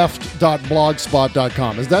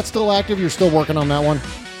professionalleft.blogspot.com. Is that still active? You're still working on that one?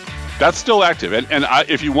 That's still active, and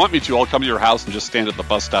if you want me to, I'll come to your house and just stand at the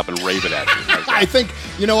bus stop and rave it at you. I think,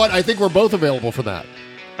 you know what, I think we're both available for that.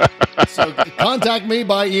 So contact me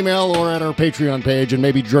by email or at our Patreon page, and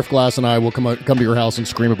maybe Driftglass and I will come to your house and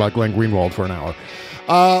scream about Glenn Greenwald for an hour.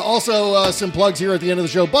 Also, some plugs here at the end of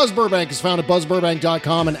the show. Buzz Burbank is found at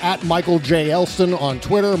buzzburbank.com and at Michael J. Elston on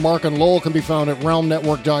Twitter. Mark and Lowell can be found at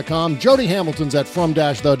realmnetwork.com. Jody Hamilton's at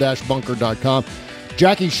from-the-bunker.com.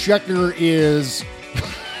 Jackie Schechtner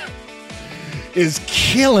is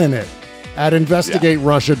killing it at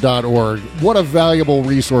investigaterussia.org. What a valuable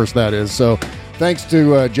resource that is. So thanks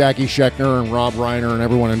to Jackie Schechtner and Rob Reiner and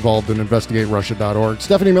everyone involved in investigaterussia.org.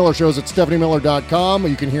 Stephanie Miller shows at stephaniemiller.com.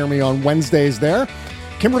 You can hear me on Wednesdays there.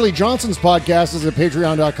 Kimberly Johnson's podcast is at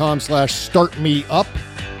patreon.com/startmeup.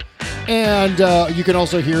 And you can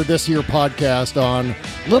also hear this here podcast on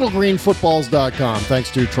littlegreenfootballs.com.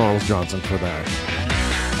 Thanks to Charles Johnson for that.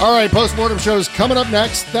 All right, Postmortem Show's coming up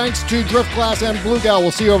next. Thanks to Driftglass and Bluegal. We'll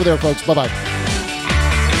see you over there, folks. Bye-bye.